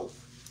ñu taxaw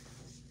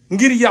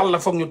ngir yàlla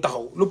foog ñu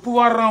taxaw le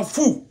pouvoir rend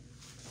fou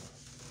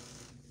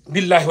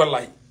billahi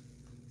wallahi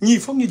ñii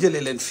foog ñu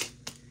jëlee leen fi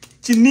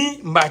ci nii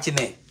mbaa ci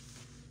nee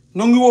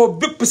ñoo ngi woo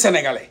bépp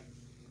sénégalais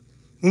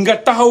nga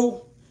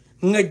taxaw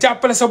nga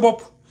jàppale sa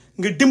bopp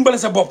nga dimbale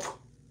sa bopp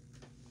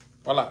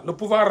voilà le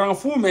pouvoir rend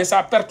fou mais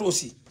ça perte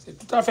aussi c'est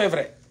tout à fait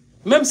vrai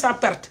même ça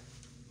perte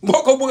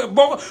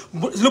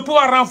le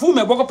pouvoir rend fou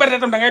mais boo ko perte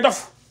tam da ngay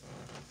dof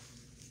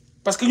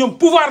parce que ñoom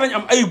pouvoir lañ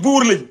am ay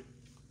buur lañ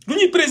lu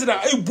ñuy président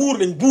ay buur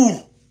lañ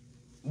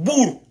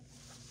buur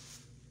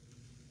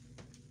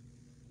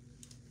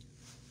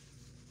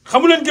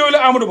xamu leen géwél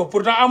Amadou Ba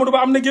pourtant Amadou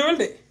Ba am na géwél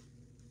de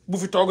bu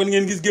fi toogoon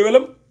ngeen gis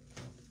géwélam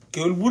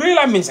géwél bu rëy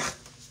la miñ sax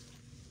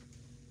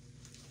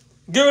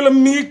géwélam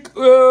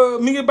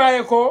mi ngi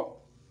bàyyeekoo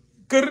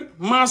kër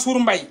Mansour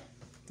Mbaye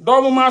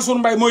doomu Mansour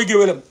Mbaye mooy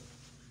géwélam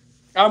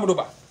Amadou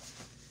Ba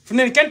fi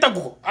ne kenn taggu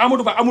ko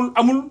Amadou Ba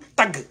amul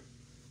tagg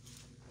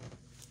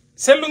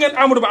seetlu ngeen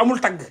Amadou Ba amul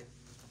tagg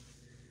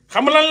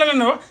xam nga lan la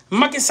leen wax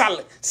Macky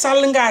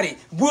Sall ngaari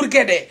buur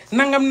Gédé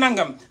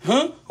nangam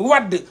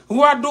wadd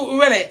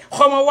wele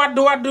xawma wadd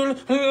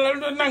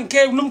nang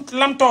kee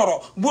lam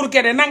tooro buur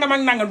Gédé nangam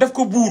ak nangam def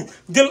ko buur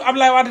jël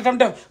Ablaye Wade tam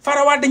def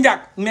Fara Wade njaag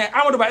mais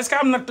Amadou Ba est-ce que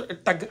am na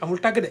tagg amul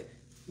tagg de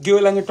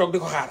géwél la nga toog di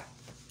ko xaar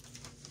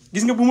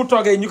gis nga bu mu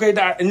toogee ñu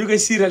koy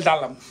siiral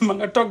dàllam ma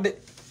nga toog de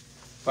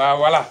waaw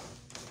voilà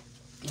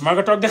ma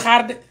nga toog di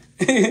xaar de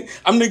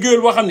am na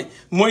géwél boo xam ne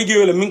mooy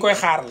géwélam mi ngi koy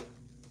xaaral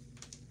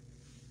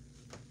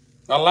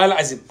wallahi la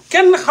azim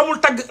kenn xamul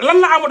tagg lan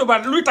la Amadou Ba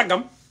luy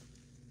taggam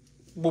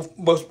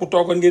bu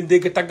toogoon ngeen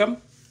dégg taggam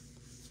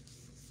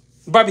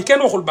ba bi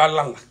kenn waxul ba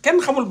lan la kenn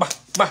xamul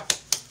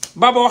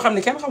ba boo xam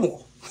ne kenn xamu ko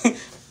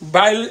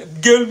bàyyi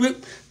géwél bi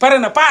pare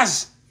na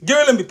page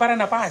géwélam bi pare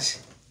na page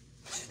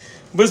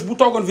bés bu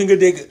toogoon fi nga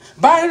dégg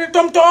bàyyi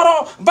tom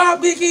tooro ba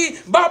bi kii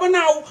baaba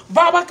naaw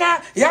baaba kaa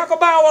yaa ko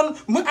baawoon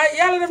mu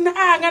yàlla def ne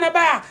nga ne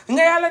baa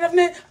nga yàlla def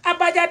ne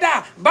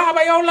abajada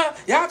baaba yow la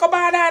yaa ko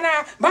baa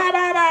daanaa ba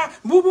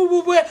bu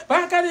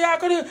baakar yaa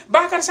ko ne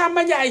baakar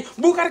Samba Ndiaye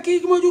bukar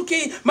kii ma jur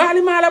kii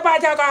maali maala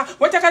baajaaka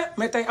waccaka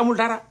mais tey amul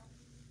dara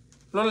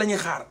loolu la ñuy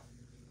xaar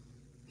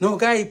non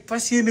gars yi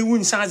fas yéene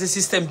wuñ changer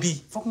système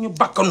bii foog ñu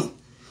bakkanu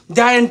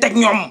jaayanteeg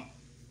ñoom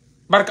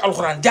barke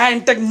alxuraan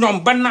jaayanteeg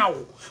ñoom ba naaw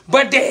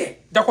ba dee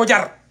da ko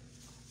jar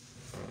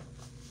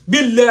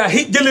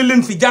billahi jële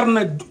leen fi jar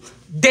na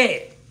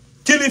dee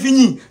jële fi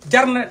ñii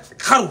jar na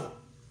xaru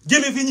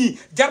jële fi ñii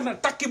jar na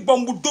takki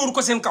bombu dóor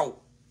ko seen kaw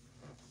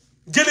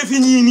jële fi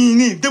ñii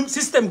nii dem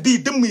système bii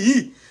dëmm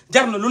yii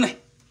jar na lu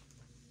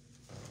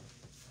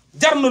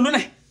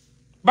ne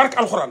barke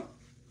alxuraan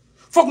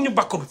foog ñu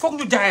bakkaru foog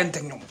ñu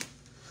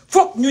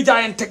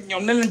jaayanteeg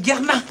ñoom ne leen jeex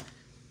na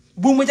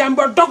bu ma jàmm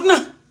ba dog na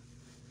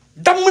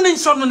damm nañ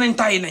sonn nañ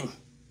tàyyi nañ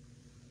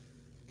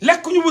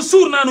lekk ñu ba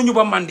suur naanu ñu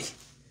ba màndi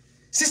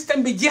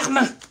système bi jeex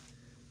na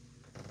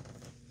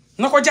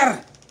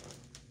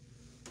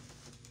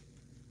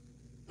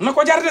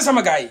ko jar de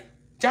sama gars yi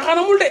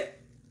caaxaanamul de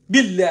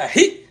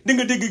billahi di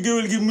nga dégg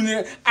géwél gi mu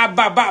ne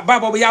ba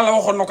boobu yàlla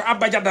waxoon na ko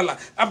abba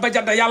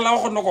jadda yàlla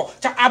waxoon na ko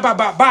ca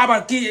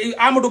baaba kii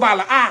Amadou Ba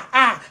la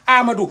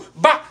Amadou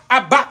ba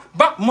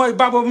mooy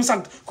ba boobu mu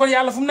sant kon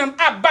yàlla fu mu naan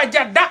abba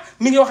jadda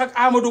mi ngi wax ak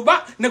Amadou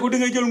Ba ne ko da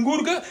ngay jël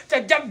nguur ga te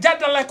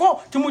jaddale ko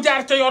ci mu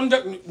jaar ca yoon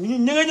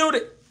ñu nga ñëw de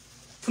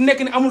fu nekk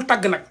ni amul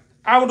tagg nag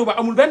Amadou Ba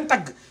amul benn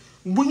tagg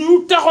bu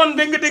ñu taxoon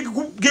da nga dégg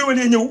ku géwél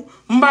yi ñëw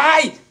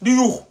mbaay di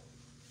yuux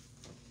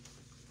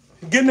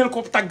génneel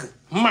ko tagg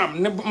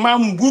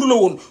maam buur la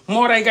woon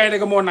moo rey gaay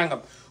dëgg moo nangam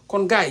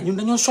kon gars yi ñun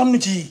dañoo sonn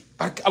ci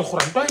parce que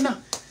alxuraan doy na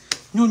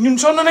ñun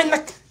sonn nañ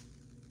nag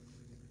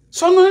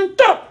sonn nañ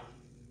trop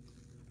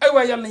ay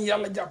waay yàlla nañ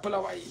yàlla jàppale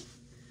waay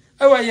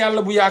ay waay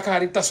yàlla bu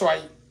yaakaar yi tas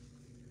waay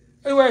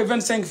ay waay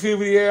 25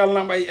 février yàlla na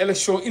am ay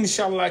élection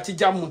incha allah ci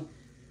jàmm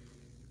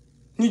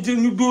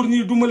ñu dóor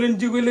ñi duma leen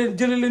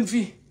jële leen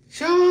fii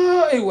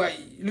ay waay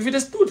lu fi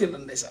des tuuti la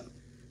ndeysaan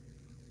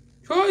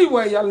ay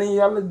waay yàlla nañ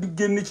yàlla di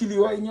génn ci lii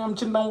waay ñu am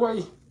ci ndam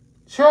waay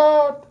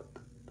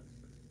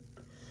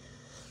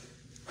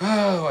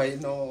waay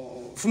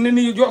non fu mu ne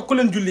nii yokku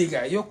leen julli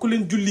gars yokku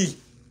leen julli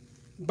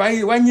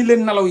bàyyi wàññi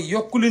leen nalaw yi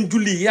yokku leen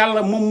julli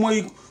yàlla moom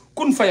mooy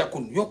kun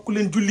fayakun yokku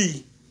leen julli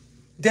yi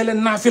dee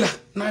leen naafila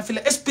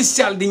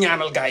spécial di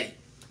ñaanal gars yi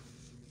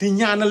di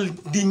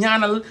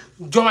ñaanal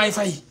Diomaye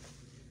Faye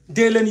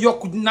dee leen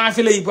yokk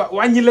naafila yi ba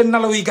wàññi leen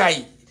nalaw yi gars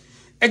yi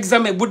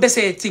examen bu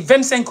desee ci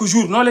 25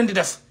 jours noo leen di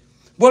def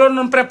boo leen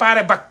doon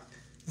préparé bac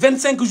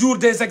 25 jours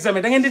des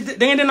examens da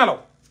ngeen di nalaw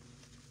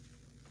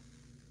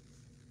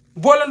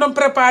boo leen doon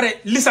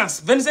préparé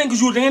licence 25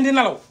 jours da ngeen di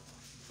nalaw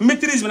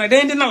maîtrise bi nag da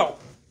ngeen di nalaw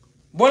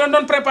boo leen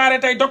doon préparé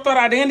tey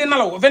doctorat da ngeen di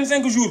nalaw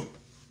 25 jours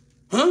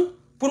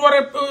pour war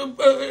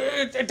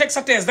a teg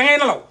sa thèse da ngay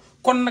nalaw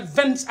kon nag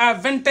 20 à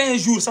 21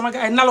 jours sama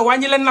gars yi nalaw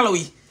wàññi leen nalaw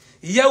yi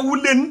yow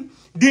leen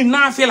di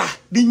naafila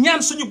di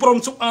ñaan suñu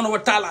borom subhanahu wa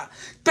taala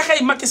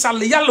pexey Macky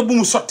Sall yàlla bu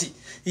mu sotti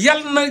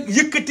yàlla na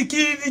yëkkati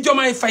kii di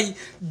Diomaye Faye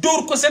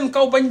dóor ko seen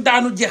kaw bañ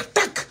daanu jeex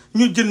takk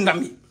ñu jël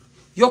ndam yi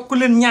yokk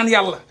leen ñaan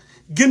yàlla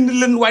génn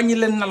leen wàññi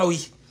leen nalaw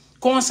yi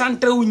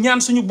concentré wu ñaan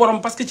suñu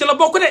borom parce que ci la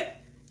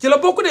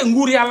bokk de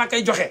nguur yàlla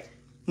kay joxe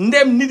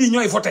ndem nit yi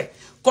ñooy voté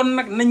kon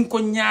nag nañ ko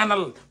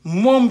ñaanal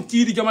moom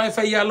kii di Diomaye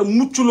Faye yàlla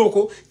muccaloo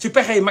ko ci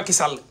pexey Macky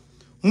Sall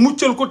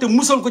muccal ko te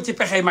musal ko ci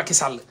pexey Macky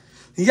Sall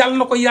yàlla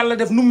na ko yàlla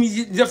def nu mu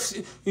def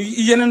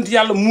yeneen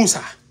yàlla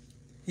Moussa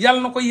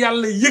yàlla na ko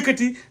yàlla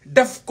yëkkati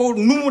def ko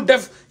nu mu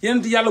def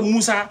yeneen yàlla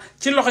Moussa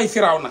ci loxoy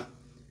Firawna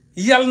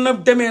yàlla na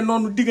demee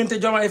noonu diggante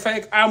Diomaye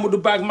Faye ak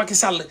Amadou Ba ak Macky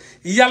Sall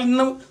yàlla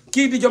na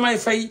kii di Diomaye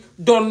Faye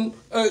doon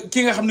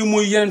ki nga xam ne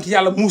mooy yeneen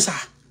yàlla Moussa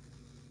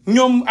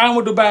ñoom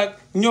Amadou Ba ak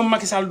ñoom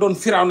Macky Sall doon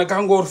Firawna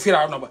gàngoor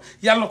Firawna ba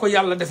yàlla na ko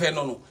yàlla defee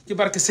noonu ci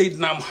barke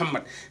Seydina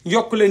Muhammad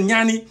yokku leen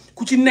ñaan yi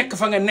ku ci nekk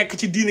fa nga nekk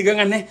ci diini ga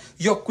nga ne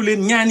yokku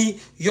leen ñaan yi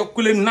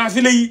yokku leen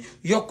naafila yi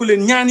yokku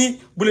leen ñaan yi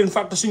bu leen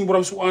fàtte suñu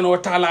borom subhanahu wa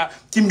taala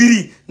ci mbir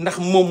yi ndax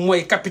moom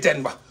mooy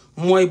capitaine ba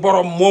mooy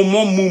borom moom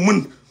moo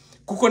mën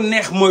ku ko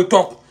neex mooy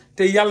toog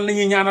te yàlla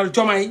nañuy ñaanal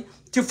Diomaye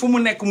ci fu mu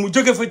nekk mu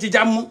jóge fa ci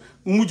jàmm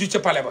mujj ca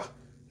pale ba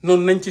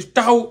noonu nañ ci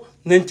taxaw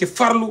nañ ci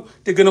farlu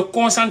te gën a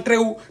concentré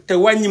wu te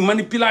wàññi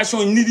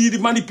manipulation nit yi di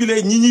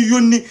manipuler ñi ñuy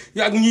yónni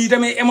ak ñuy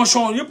demee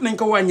émotion yëpp nañ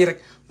ko wàññi rek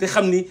te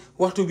xam ni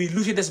waxtu bi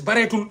lu ci des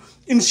bareetul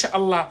incha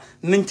allah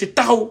nañ ci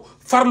taxaw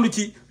farlu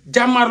ci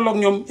jàmmaarloog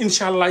ñoom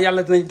incha allah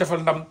yàlla dinañ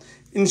defal ndam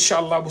incha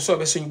allah bu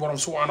soobee suñu borom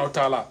subhanahu wa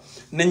taala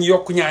nañ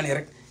yokk ñaani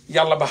rek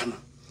yàlla baax na.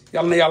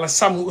 yàlla na yàlla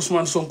sàmm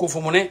Ousmane Sonko fa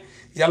mu ne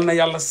yàlla na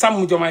yàlla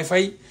sàmm Diomaye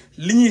Faye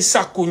li ñuy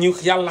sàkku ñu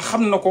yàlla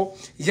xam na ko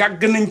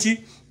yàgg nañ ci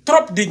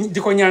trop di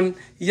ko ñaan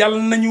yàlla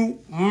nañu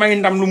may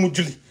ndam lu mujj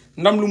li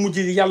ndam lu mujj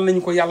li yàlla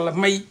nañu ko yàlla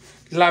may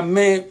la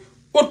main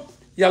haute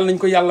yàlla nañu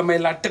ko yàlla may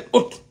la tête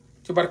haute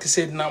ci barke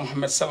Seydina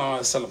Muhammad sallallahu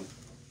alayhi wa sallam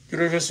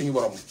jërëjëf suñu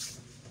borom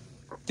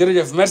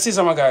jërëjëf merci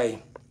sama gars yi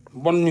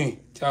bonne nuit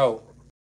ciao